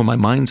really know in my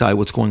mind's eye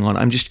what's going on.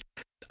 I'm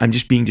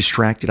just being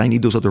distracted. I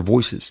need those other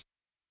voices.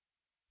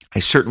 I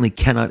certainly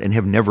cannot and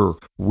have never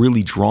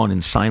really drawn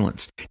in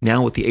silence.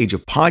 Now, with the age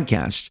of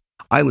podcasts,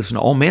 I listen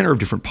to all manner of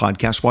different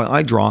podcasts while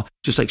I draw,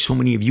 just like so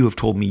many of you have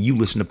told me you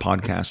listen to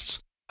podcasts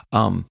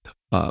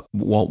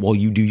while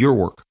you do your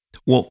work.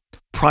 Well,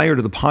 prior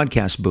to the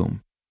podcast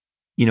boom,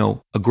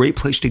 a great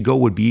place to go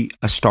would be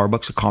a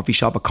Starbucks, a coffee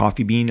shop, a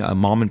Coffee Bean, a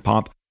mom and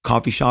pop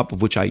coffee shop,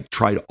 of which I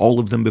tried all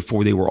of them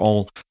before they were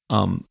all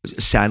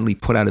sadly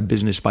put out of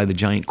business by the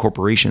giant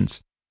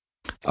corporations.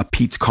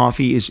 Pete's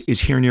Coffee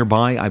is here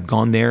nearby. I've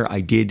gone there. I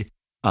did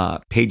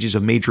pages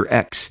of Major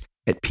X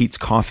at Pete's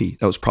Coffee.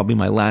 That was probably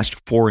my last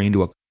foray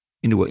into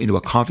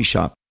a coffee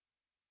shop.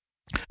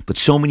 But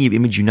so many of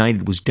Image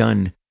United was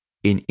done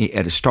at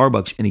a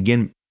Starbucks. And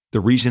again, the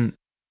reason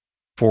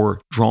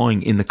for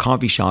drawing in the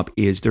coffee shop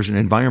is there's an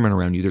environment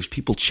around you. There's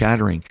people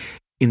chattering.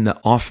 In the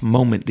off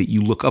moment that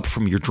you look up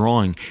from your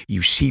drawing,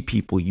 you see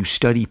people, you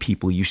study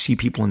people, you see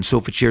people in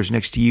sofa chairs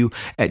next to you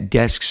at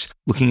desks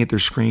looking at their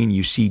screen.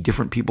 You see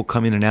different people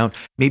come in and out.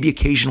 Maybe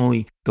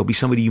occasionally there'll be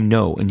somebody you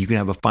know and you can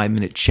have a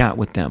 5-minute chat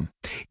with them.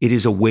 It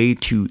is a way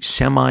to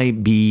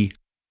be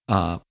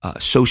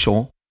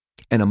social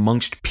and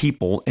amongst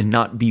people and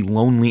not be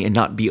lonely and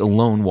not be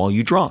alone while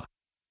you draw.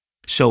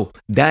 So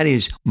that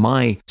is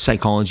my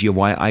psychology of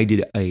why I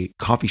did a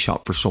coffee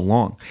shop for so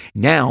long.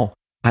 Now,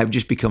 I've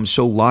just become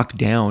so locked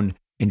down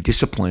and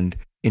disciplined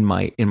in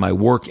my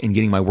work and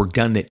getting my work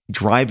done that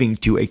driving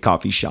to a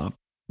coffee shop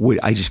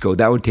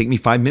that would take me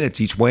 5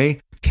 minutes each way,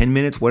 10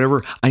 minutes,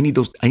 whatever. I need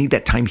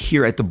that time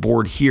here at the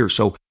board here.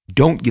 So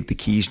don't get the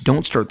keys,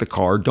 don't start the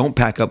car, don't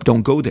pack up,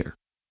 don't go there.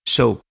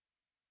 So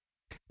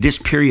this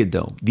period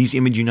though, these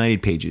Image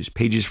United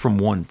pages from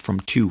 1, from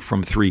 2,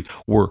 from 3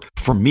 were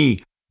for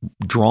me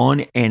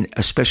drawn and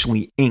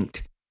especially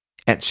inked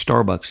at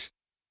Starbucks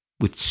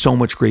with so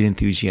much great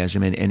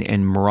enthusiasm,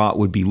 and Marat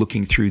would be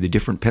looking through the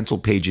different pencil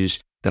pages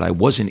that I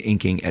wasn't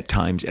inking at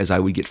times, as I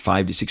would get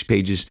 5 to 6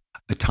 pages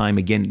a time.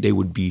 Again, they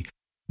would be,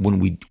 when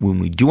we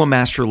do a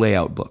master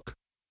layout book,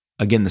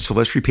 again, the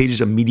Silvestri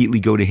pages immediately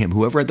go to him.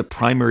 Whoever had the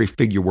primary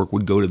figure work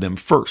would go to them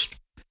first.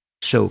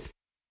 So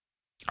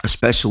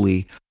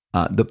especially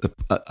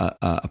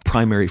a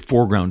primary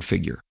foreground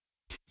figure.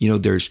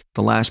 There's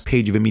the last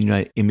page of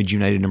Image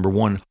United number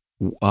 1,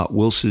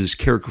 Wils's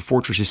character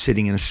Fortress is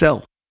sitting in a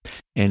cell.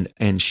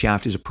 And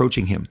Shaft is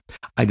approaching him.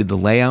 I did the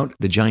layout,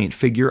 the giant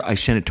figure. I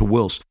sent it to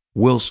Wills.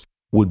 Wills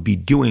would be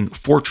doing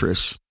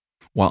Fortress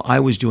while I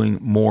was doing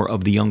more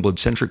of the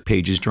Youngblood-centric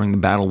pages during the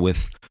battle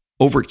with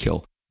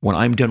Overkill. When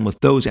I'm done with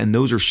those, and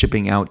those are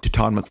shipping out to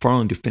Todd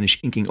McFarlane to finish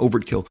inking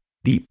Overkill,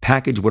 the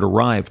package would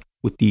arrive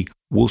with the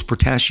Wills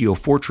Portacio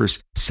Fortress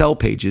cell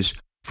pages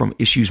from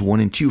issues 1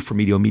 and 2 for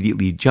me to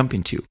immediately jump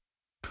into.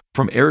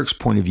 From Eric's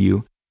point of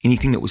view,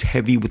 anything that was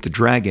heavy with the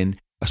dragon,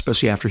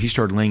 especially after he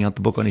started laying out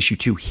the book on issue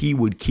 2, he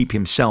would keep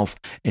himself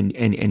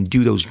and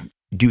do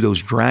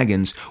those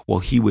dragons while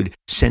he would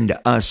send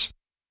to us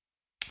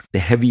the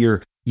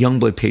heavier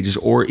Youngblood pages,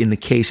 or in the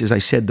case, as I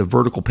said, the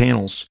vertical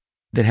panels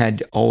that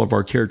had all of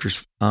our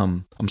characters.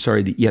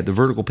 The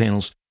vertical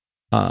panels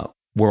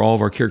where all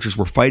of our characters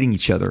were fighting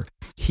each other.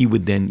 He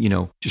would then,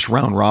 just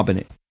round robin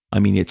it. I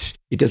mean, it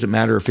doesn't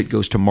matter if it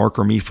goes to Mark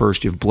or me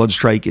first. If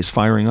Bloodstrike is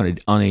firing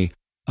on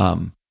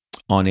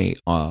a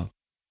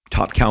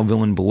top cow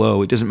villain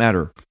below, it doesn't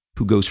matter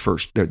who goes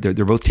first.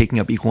 They're both taking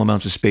up equal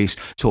amounts of space.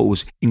 So it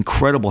was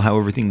incredible how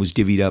everything was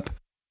divvied up.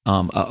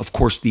 Of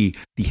course, the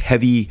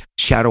heavy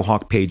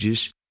Shadowhawk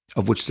pages,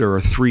 of which there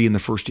are 3 in the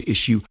first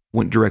issue,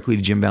 went directly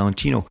to Jim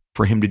Valentino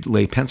for him to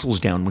lay pencils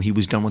down. When he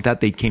was done with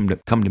that, they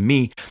come to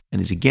me.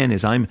 And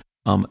as I'm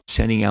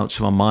sending out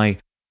some of my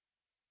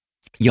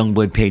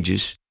Youngblood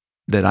pages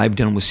that I've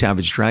done with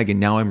Savage Dragon,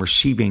 now I'm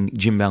receiving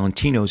Jim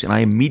Valentino's, and I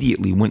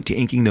immediately went to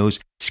inking those,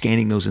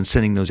 scanning those, and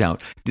sending those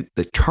out.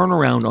 The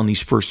turnaround on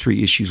these first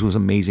 3 issues was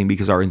amazing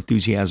because our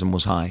enthusiasm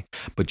was high.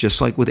 But just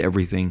like with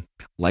everything,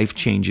 life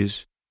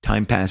changes,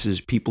 time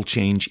passes, people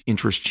change,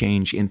 interests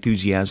change,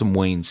 enthusiasm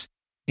wanes.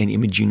 And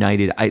Image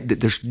United,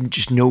 there's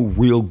just no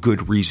real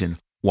good reason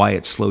why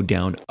it slowed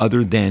down,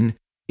 other than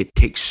it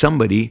takes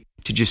somebody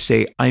to just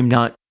say, I'm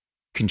not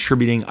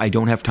contributing, I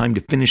don't have time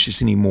to finish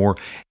this anymore,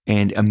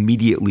 and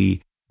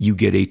immediately you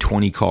get a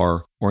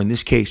 20-car, or in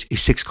this case, a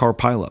 6-car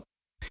pileup,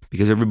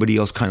 because everybody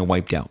else kind of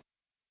wiped out.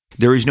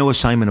 There is no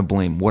assignment of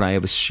blame. What I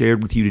have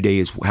shared with you today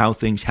is how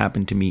things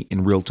happen to me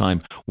in real time,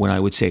 when I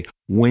would say,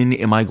 when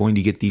am I going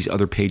to get these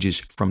other pages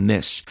from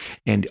this?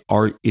 And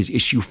is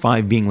issue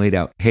 5 being laid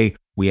out? Hey,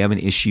 we have an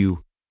issue.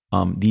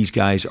 These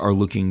guys are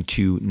looking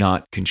to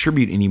not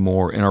contribute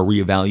anymore and are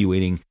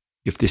reevaluating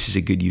if this is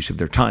a good use of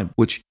their time,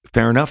 which,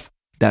 fair enough,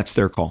 that's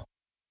their call.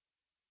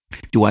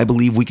 Do I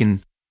believe we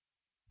can,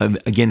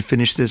 again,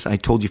 finish this? I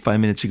told you 5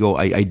 minutes ago,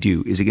 I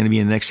do. Is it going to be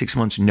in the next 6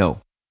 months?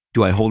 No.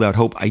 Do I hold out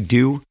hope? I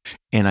do.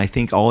 And I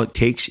think all it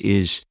takes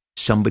is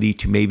somebody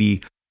to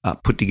maybe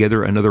put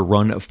together another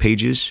run of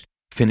pages,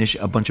 finish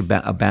a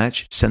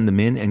batch, send them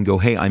in, and go,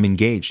 hey, I'm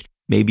engaged.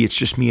 Maybe it's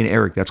just me and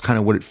Eric. That's kind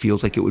of what it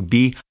feels like it would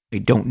be. I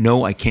don't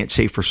know. I can't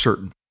say for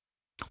certain.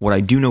 What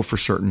I do know for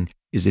certain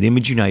is that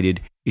Image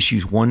United,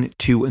 issues 1,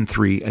 2, and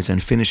 3, as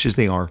unfinished as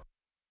they are,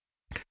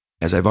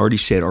 as I've already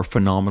said, are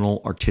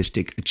phenomenal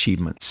artistic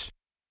achievements.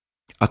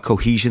 a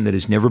cohesion that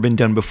has never been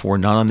done before,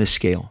 not on this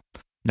scale,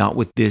 not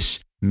with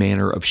this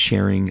manner of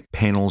sharing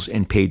panels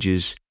and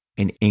pages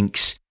and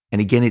inks. And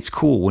again, it's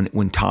cool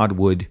when Todd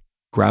would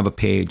grab a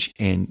page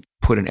and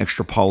put an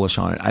extra polish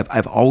on it.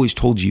 I've always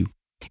told you,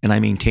 and I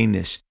maintain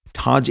this,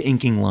 Todd's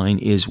inking line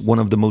is one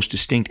of the most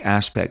distinct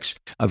aspects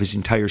of his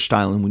entire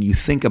style. And when you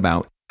think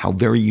about how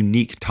very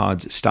unique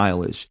Todd's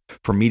style is,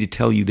 for me to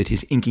tell you that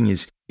his inking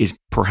is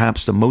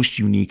perhaps the most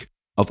unique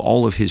of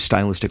all of his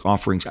stylistic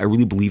offerings, I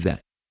really believe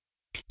that.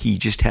 He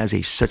just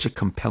has such a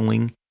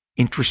compelling,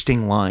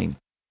 interesting line.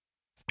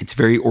 It's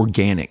very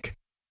organic.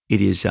 It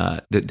is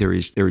that there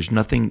is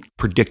nothing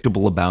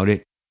predictable about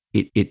it.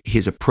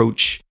 His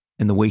approach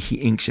and the way he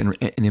inks and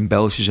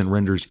embellishes and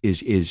renders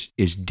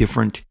is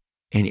different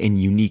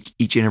and unique.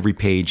 Each and every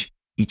page,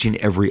 each and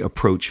every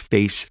approach,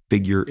 face,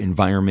 figure,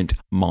 environment,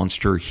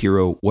 monster,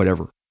 hero,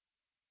 whatever.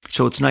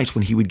 So it's nice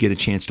when he would get a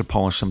chance to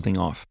polish something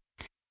off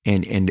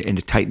and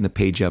to tighten the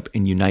page up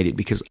and unite it.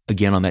 Because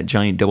again, on that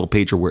giant double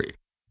pager where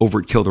over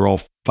at Kill, they're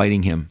all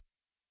fighting him,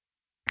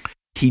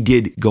 he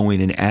did go in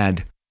and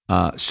add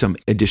some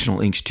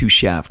additional inks to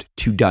Shaft,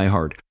 to Die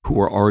Hard, who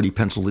are already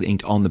penciled and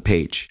inked on the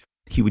page.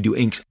 He would do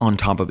inks on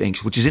top of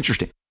inks, which is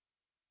interesting.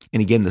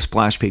 And again, the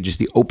splash pages,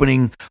 the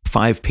opening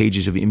 5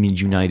 pages of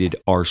Image United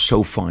are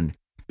so fun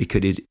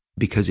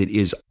because it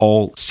is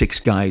all 6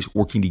 guys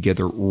working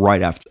together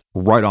right off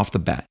the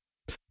bat.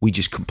 We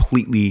just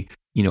completely,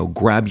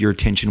 grab your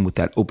attention with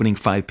that opening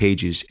 5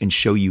 pages and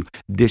show you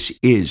this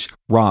is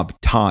Rob,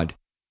 Todd,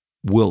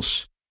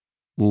 Wills,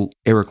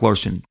 Erik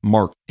Larsen,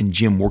 Mark, and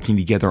Jim working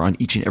together on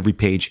each and every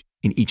page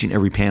in each and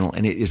every panel,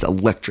 and it is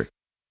electric.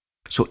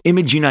 So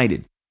Image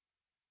United,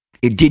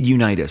 it did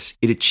unite us.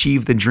 It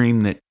achieved the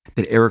dream that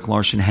Erik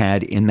Larsen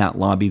had in that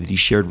lobby that he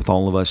shared with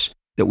all of us,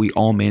 that we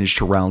all managed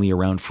to rally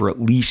around for at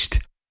least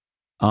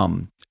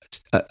a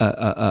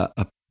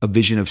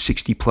vision of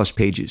 60 plus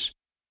pages.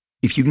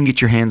 If you can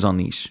get your hands on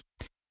these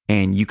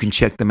and you can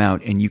check them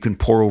out and you can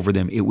pore over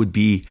them, it would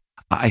be,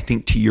 I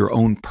think, to your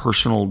own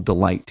personal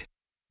delight.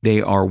 They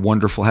are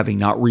wonderful. Having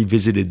not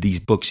revisited these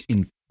books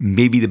in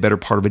maybe the better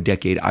part of a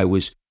decade, I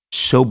was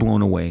so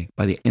blown away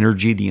by the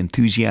energy, the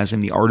enthusiasm,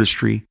 the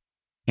artistry,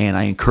 and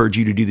I encourage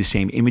you to do the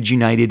same. Image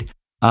United,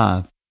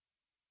 I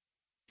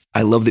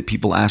love that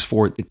people ask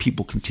for it, that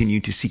people continue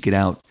to seek it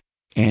out,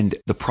 and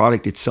the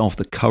product itself,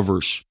 the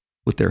covers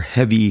with their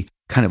heavy,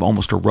 kind of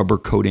almost a rubber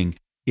coating,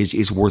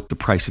 is worth the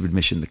price of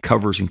admission. The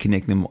covers and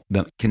connecting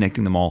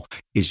them all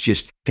is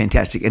just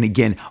fantastic. And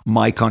again,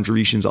 my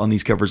contributions on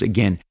these covers,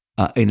 again,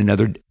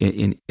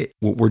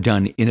 we're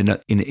done in a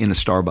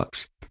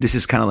Starbucks. This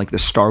is kind of like the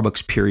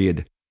Starbucks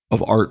period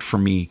of art for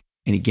me.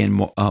 And again,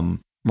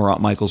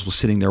 Murat Michaels was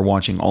sitting there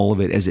watching all of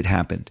it as it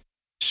happened.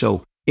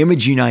 So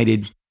Image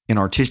United, an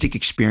artistic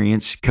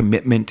experience,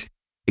 commitment,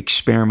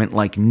 experiment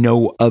like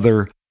no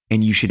other,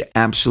 and you should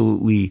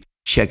absolutely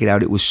check it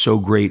out. It was so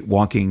great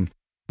walking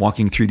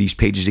through these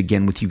pages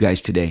again with you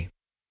guys today.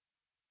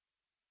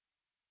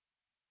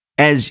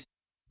 As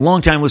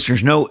longtime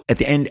listeners know, at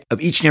the end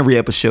of each and every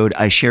episode,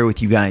 I share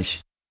with you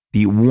guys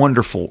the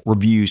wonderful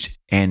reviews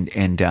and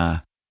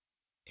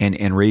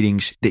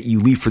ratings that you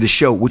leave for the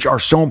show, which are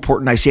so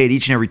important. I say it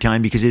each and every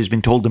time because it has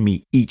been told to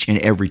me each and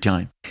every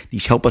time.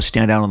 These help us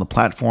stand out on the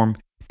platform.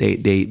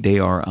 They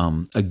are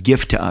a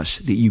gift to us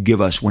that you give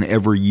us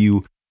whenever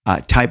you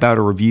type out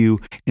a review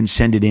and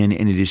send it in,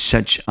 and it is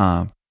such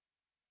an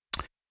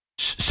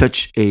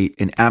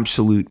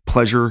absolute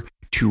pleasure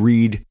to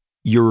read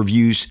your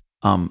reviews.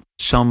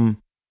 Some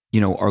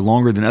are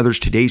longer than others.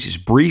 Today's is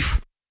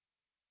brief,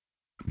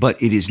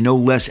 but it is no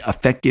less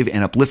effective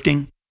and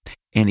uplifting.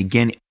 And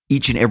again,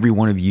 each and every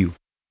one of you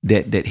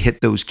that hit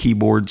those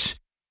keyboards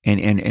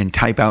and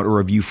type out a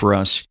review for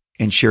us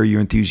and share your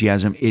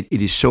enthusiasm, it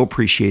is so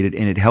appreciated,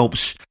 and it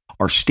helps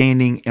our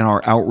standing and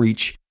our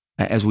outreach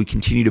as we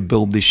continue to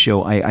build this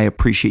show. I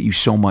appreciate you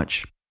so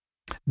much.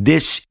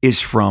 This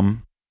is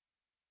from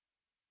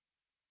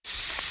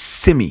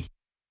Simi.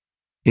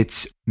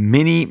 It's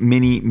many,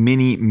 many,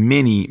 many,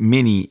 many,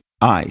 many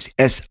eyes.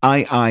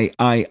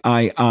 SIIIIIIME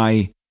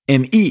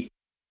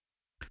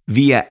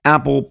via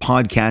Apple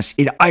Podcasts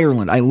in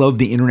Ireland. I love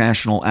the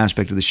international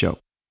aspect of the show.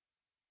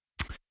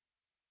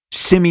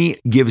 Simi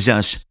gives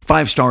us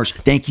 5 stars.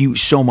 Thank you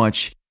so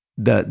much.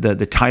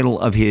 The title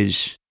of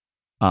his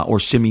or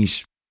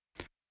Simi's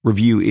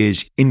review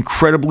is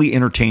incredibly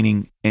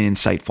entertaining and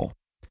insightful.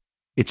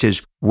 It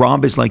says,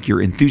 Rob is like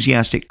your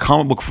enthusiastic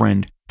comic book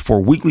friend for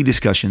weekly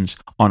discussions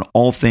on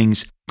all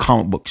things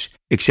comic books,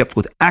 except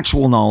with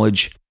actual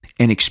knowledge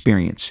and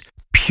experience.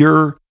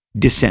 Pure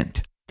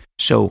dissent.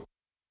 So,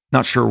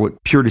 not sure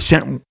what pure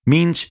dissent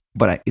means,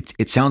 but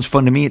it sounds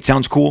fun to me. It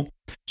sounds cool.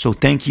 So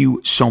thank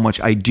you so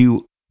much. I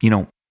do,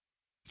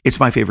 it's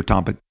my favorite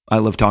topic. I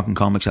love talking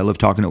comics. I love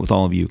talking it with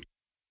all of you.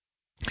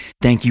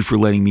 Thank you for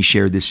letting me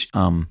share this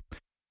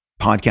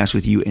podcast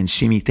with you. And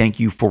Simi, thank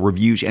you for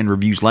reviews and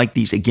reviews like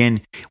these.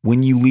 Again,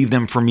 when you leave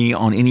them for me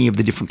on any of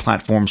the different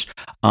platforms,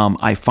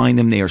 I find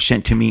them, they are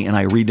sent to me, and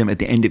I read them at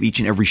the end of each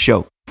and every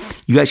show.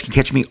 You guys can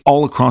catch me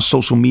all across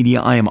social media.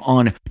 I am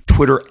on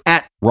Twitter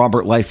at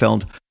Robert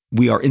Liefeld.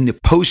 We are in the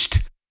post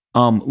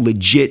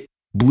legit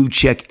blue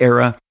check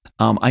era.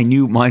 I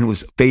knew mine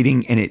was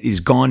fading and it is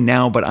gone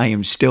now, but I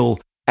am still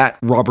at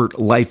Robert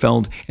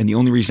Liefeld. And the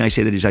only reason I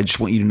say that is I just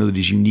want you to know that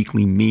is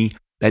uniquely me.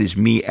 That is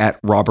me at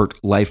Robert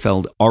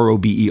Liefeld,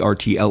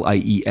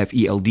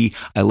 RobertLiefeld.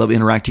 I love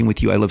interacting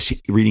with you. I love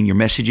reading your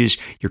messages,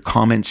 your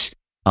comments.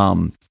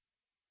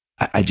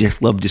 I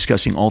just love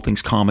discussing all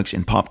things comics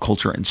and pop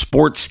culture and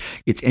sports.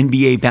 It's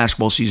NBA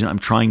basketball season. I'm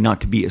trying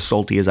not to be as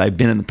salty as I've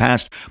been in the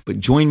past, but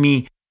join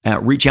me,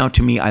 reach out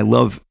to me. I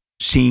love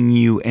seeing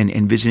you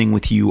and visiting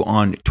with you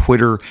on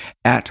Twitter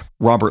at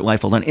Robert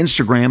Liefeld. On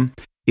Instagram,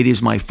 it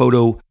is my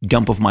photo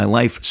dump of my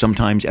life.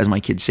 Sometimes, as my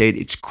kids say it,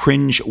 it's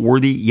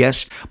cringe-worthy.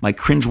 Yes, my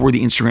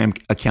cringe-worthy Instagram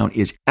account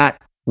is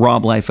at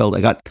Rob Liefeld.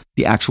 I got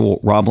the actual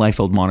Rob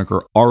Liefeld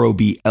moniker,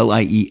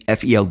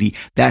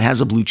 RoberLiefeld. That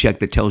has a blue check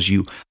that tells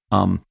you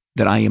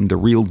that I am the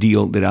real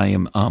deal, that I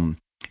am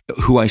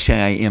who I say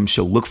I am.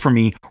 So look for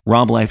me,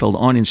 Rob Liefeld,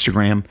 on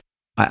Instagram.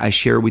 I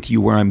share with you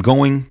where I'm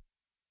going,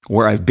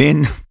 where I've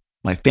been,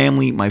 my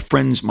family, my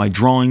friends, my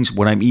drawings,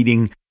 what I'm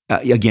eating.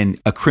 Again,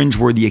 a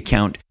cringeworthy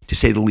account, to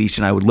say the least,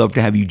 and I would love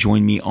to have you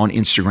join me on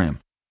Instagram.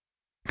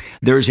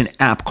 There is an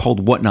app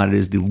called Whatnot. It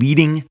is the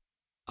leading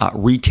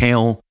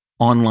retail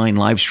online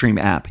live stream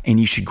app, and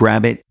you should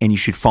grab it, and you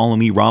should follow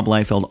me, Rob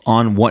Liefeld,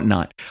 on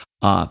Whatnot.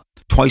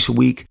 Twice a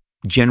week,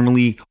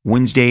 generally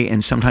Wednesday,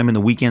 and sometime in the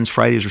weekends,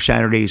 Fridays or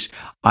Saturdays,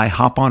 I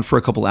hop on for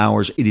a couple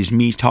hours. It is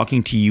me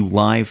talking to you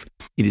live.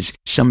 It is,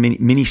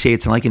 many say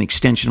it's like an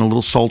extension, a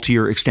little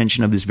saltier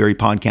extension of this very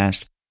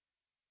podcast.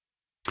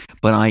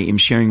 But I am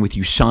sharing with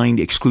you signed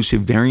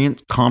exclusive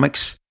variant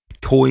comics,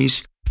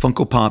 toys,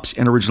 Funko Pops,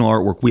 and original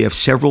artwork. We have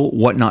several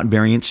Whatnot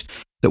variants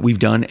that we've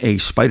done. A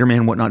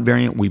Spider-Man Whatnot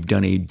variant. We've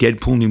done a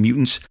Deadpool New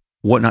Mutants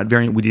Whatnot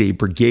variant. We did a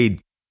Brigade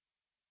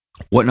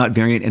Whatnot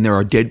variant, and there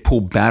are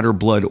Deadpool Batter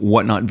Blood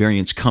Whatnot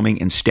variants coming,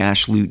 and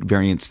Stash Loot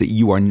variants that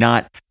you are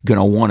not going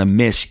to want to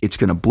miss. It's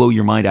going to blow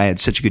your mind. I had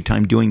such a good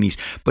time doing these,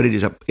 but it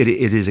is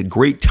a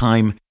great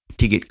time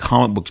to get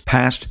comic books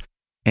past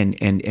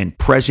and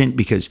present,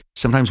 because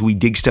sometimes we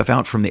dig stuff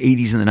out from the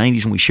 80s and the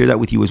 90s, and we share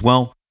that with you as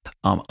well.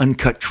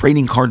 Uncut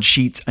trading card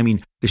sheets. I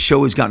mean, the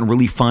show has gotten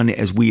really fun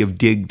as we have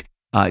digged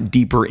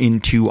deeper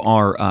into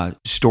our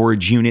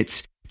storage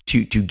units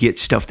to get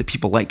stuff that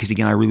people like, because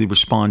again, I really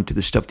respond to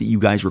the stuff that you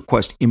guys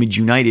request. Image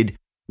United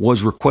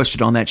was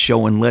requested on that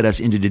show and led us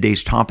into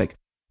today's topic.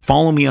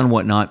 Follow me on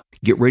Whatnot.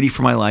 Get ready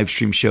for my live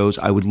stream shows.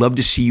 I would love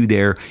to see you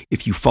there.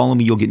 If you follow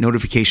me, you'll get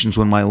notifications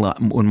when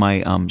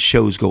my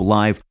shows go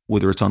live,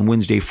 whether it's on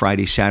Wednesday,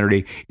 Friday,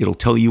 Saturday. It'll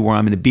tell you where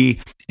I'm going to be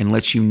and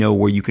let you know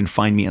where you can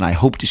find me, and I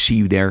hope to see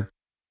you there.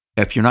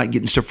 If you're not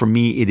getting stuff from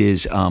me, it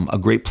is a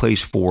great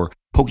place for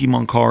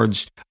Pokemon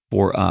cards,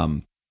 for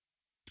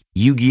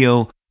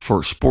Yu-Gi-Oh!,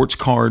 for sports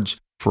cards,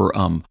 for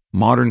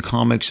modern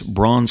comics,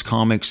 bronze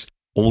comics,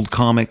 old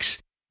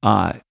comics,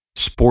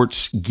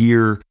 sports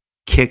gear,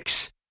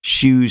 kicks,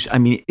 shoes. I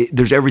mean,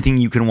 there's everything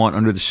you can want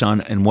under the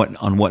sun and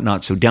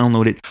Whatnot. So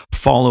download it,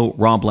 follow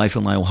Rob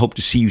Liefeld, and I will hope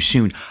to see you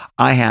soon.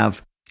 I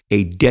have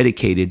a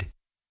dedicated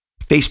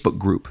Facebook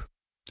group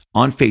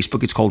on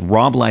Facebook. It's called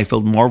Rob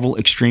Liefeld, Marvel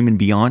Extreme and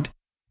Beyond.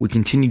 We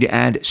continue to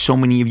add so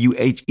many of you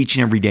each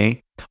and every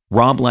day.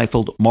 Rob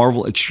Liefeld,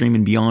 Marvel Extreme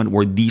and Beyond,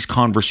 where these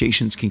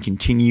conversations can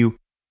continue.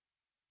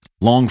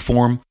 Long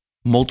form,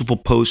 multiple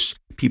posts,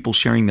 people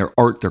sharing their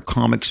art, their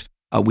comics.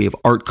 We have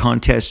art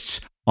contests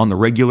on the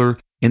regular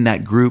in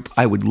that group.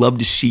 I would love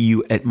to see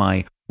you at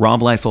my Rob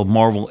Liefeld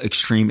Marvel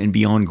Extreme and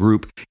Beyond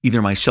group.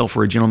 Either myself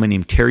or a gentleman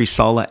named Terry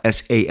Sala,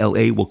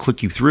 S-A-L-A, will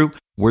click you through.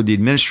 We're the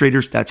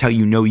administrators. That's how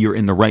you know you're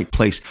in the right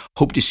place.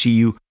 Hope to see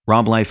you,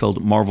 Rob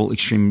Liefeld Marvel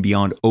Extreme and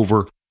Beyond,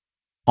 over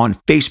on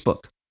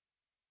Facebook.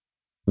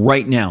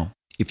 Right now,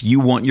 if you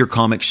want your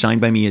comics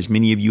signed by me, as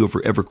many of you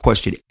have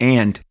requested,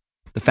 and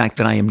the fact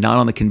that I am not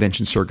on the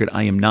convention circuit,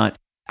 I am not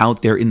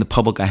out there in the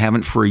public, I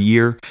haven't for a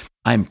year,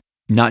 I'm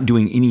not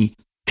doing any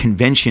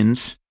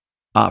conventions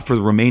for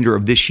the remainder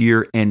of this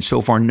year, and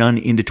so far none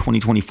into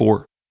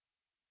 2024.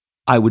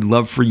 I would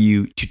love for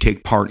you to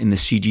take part in the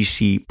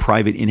CGC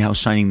private in-house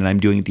signing that I'm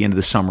doing at the end of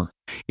the summer.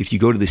 If you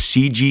go to the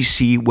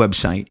CGC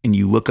website and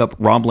you look up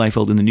Rob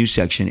Liefeld in the news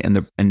section and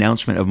the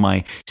announcement of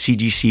my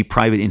CGC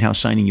private in-house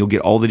signing, you'll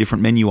get all the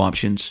different menu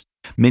options,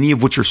 many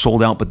of which are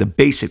sold out, but the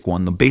basic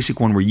one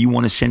where you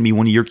want to send me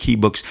one of your key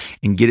books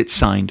and get it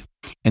signed,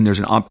 and there's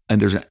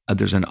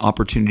an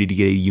opportunity to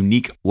get a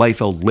unique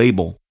Liefeld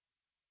label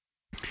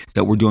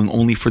that we're doing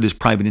only for this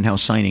private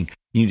in-house signing.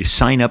 You need to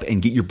sign up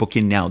and get your book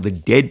in now. The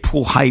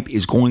Deadpool hype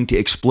is going to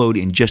explode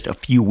in just a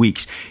few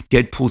weeks.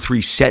 Deadpool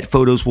 3 set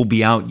photos will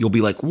be out. You'll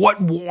be like,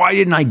 what? Why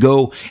didn't I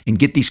go and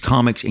get these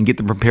comics and get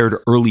them prepared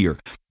earlier?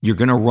 You're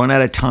going to run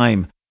out of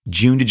time.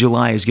 June to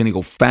July is going to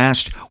go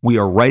fast. We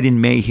are right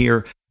in May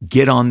here.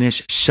 Get on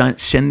this.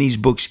 Send these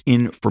books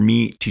in for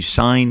me to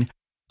sign.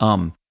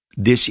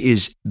 This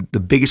is the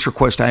biggest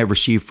request I have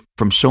received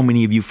from so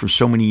many of you for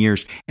so many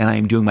years, and I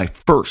am doing my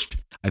first.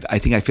 I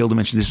think I failed to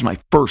mention this is my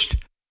first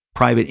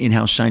private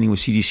in-house signing with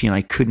CGC, and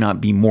I could not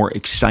be more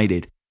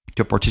excited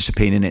to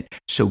participate in it.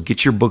 So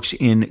get your books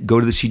in, go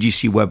to the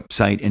CGC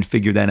website and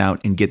figure that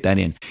out and get that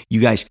in.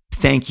 You guys,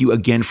 thank you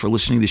again for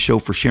listening to the show,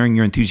 for sharing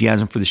your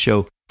enthusiasm for the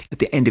show. At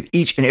the end of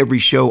each and every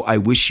show, I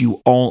wish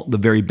you all the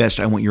very best.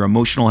 I want your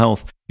emotional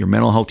health, your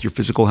mental health, your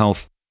physical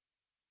health,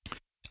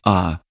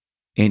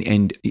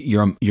 and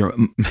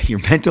your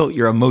mental,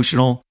 your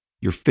emotional,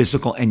 your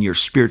physical, and your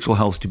spiritual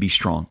health to be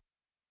strong.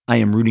 I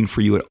am rooting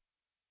for you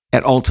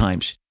at all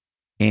times.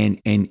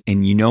 And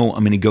you know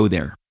I'm going to go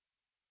there.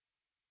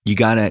 You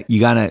gotta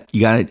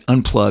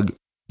unplug,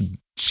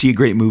 see a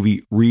great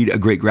movie, read a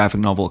great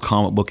graphic novel, a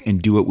comic book,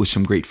 and do it with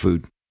some great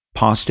food.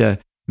 Pasta,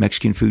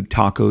 Mexican food,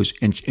 tacos,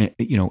 and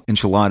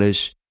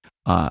enchiladas,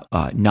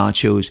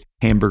 nachos,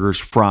 hamburgers,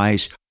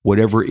 fries,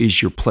 whatever is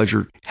your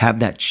pleasure. Have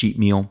that cheat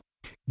meal.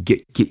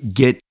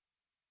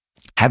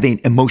 Have an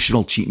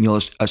emotional cheat meal,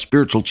 a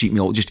spiritual cheat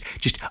meal. Just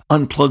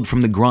unplug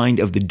from the grind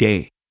of the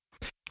day.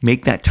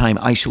 Make that time,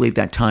 isolate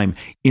that time,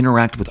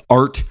 interact with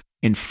art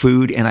and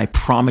food, and I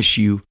promise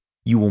you,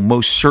 you will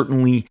most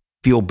certainly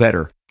feel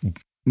better.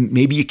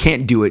 Maybe you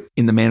can't do it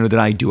in the manner that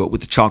I do it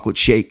with a chocolate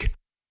shake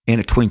and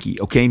a Twinkie,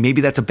 okay?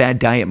 Maybe that's a bad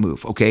diet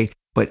move, okay?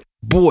 But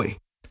boy,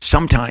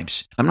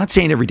 sometimes, I'm not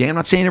saying every day, I'm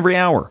not saying every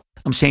hour.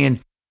 I'm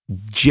saying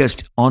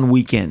just on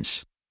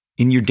weekends,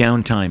 in your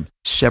downtime,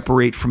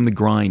 separate from the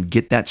grind,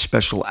 get that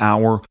special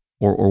hour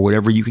or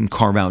whatever you can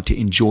carve out to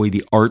enjoy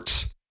the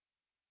arts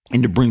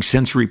and to bring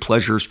sensory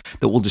pleasures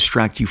that will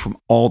distract you from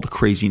all the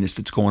craziness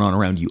that's going on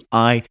around you.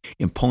 I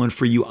am pulling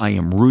for you. I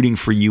am rooting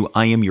for you.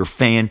 I am your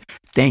fan.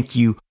 Thank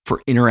you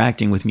for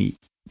interacting with me.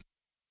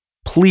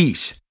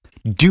 Please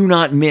do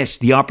not miss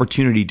the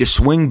opportunity to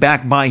swing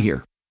back by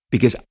here,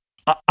 because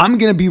I'm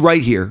going to be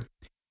right here,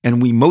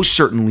 and we most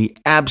certainly,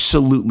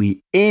 absolutely,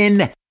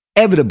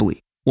 inevitably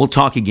will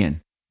talk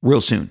again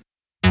real soon.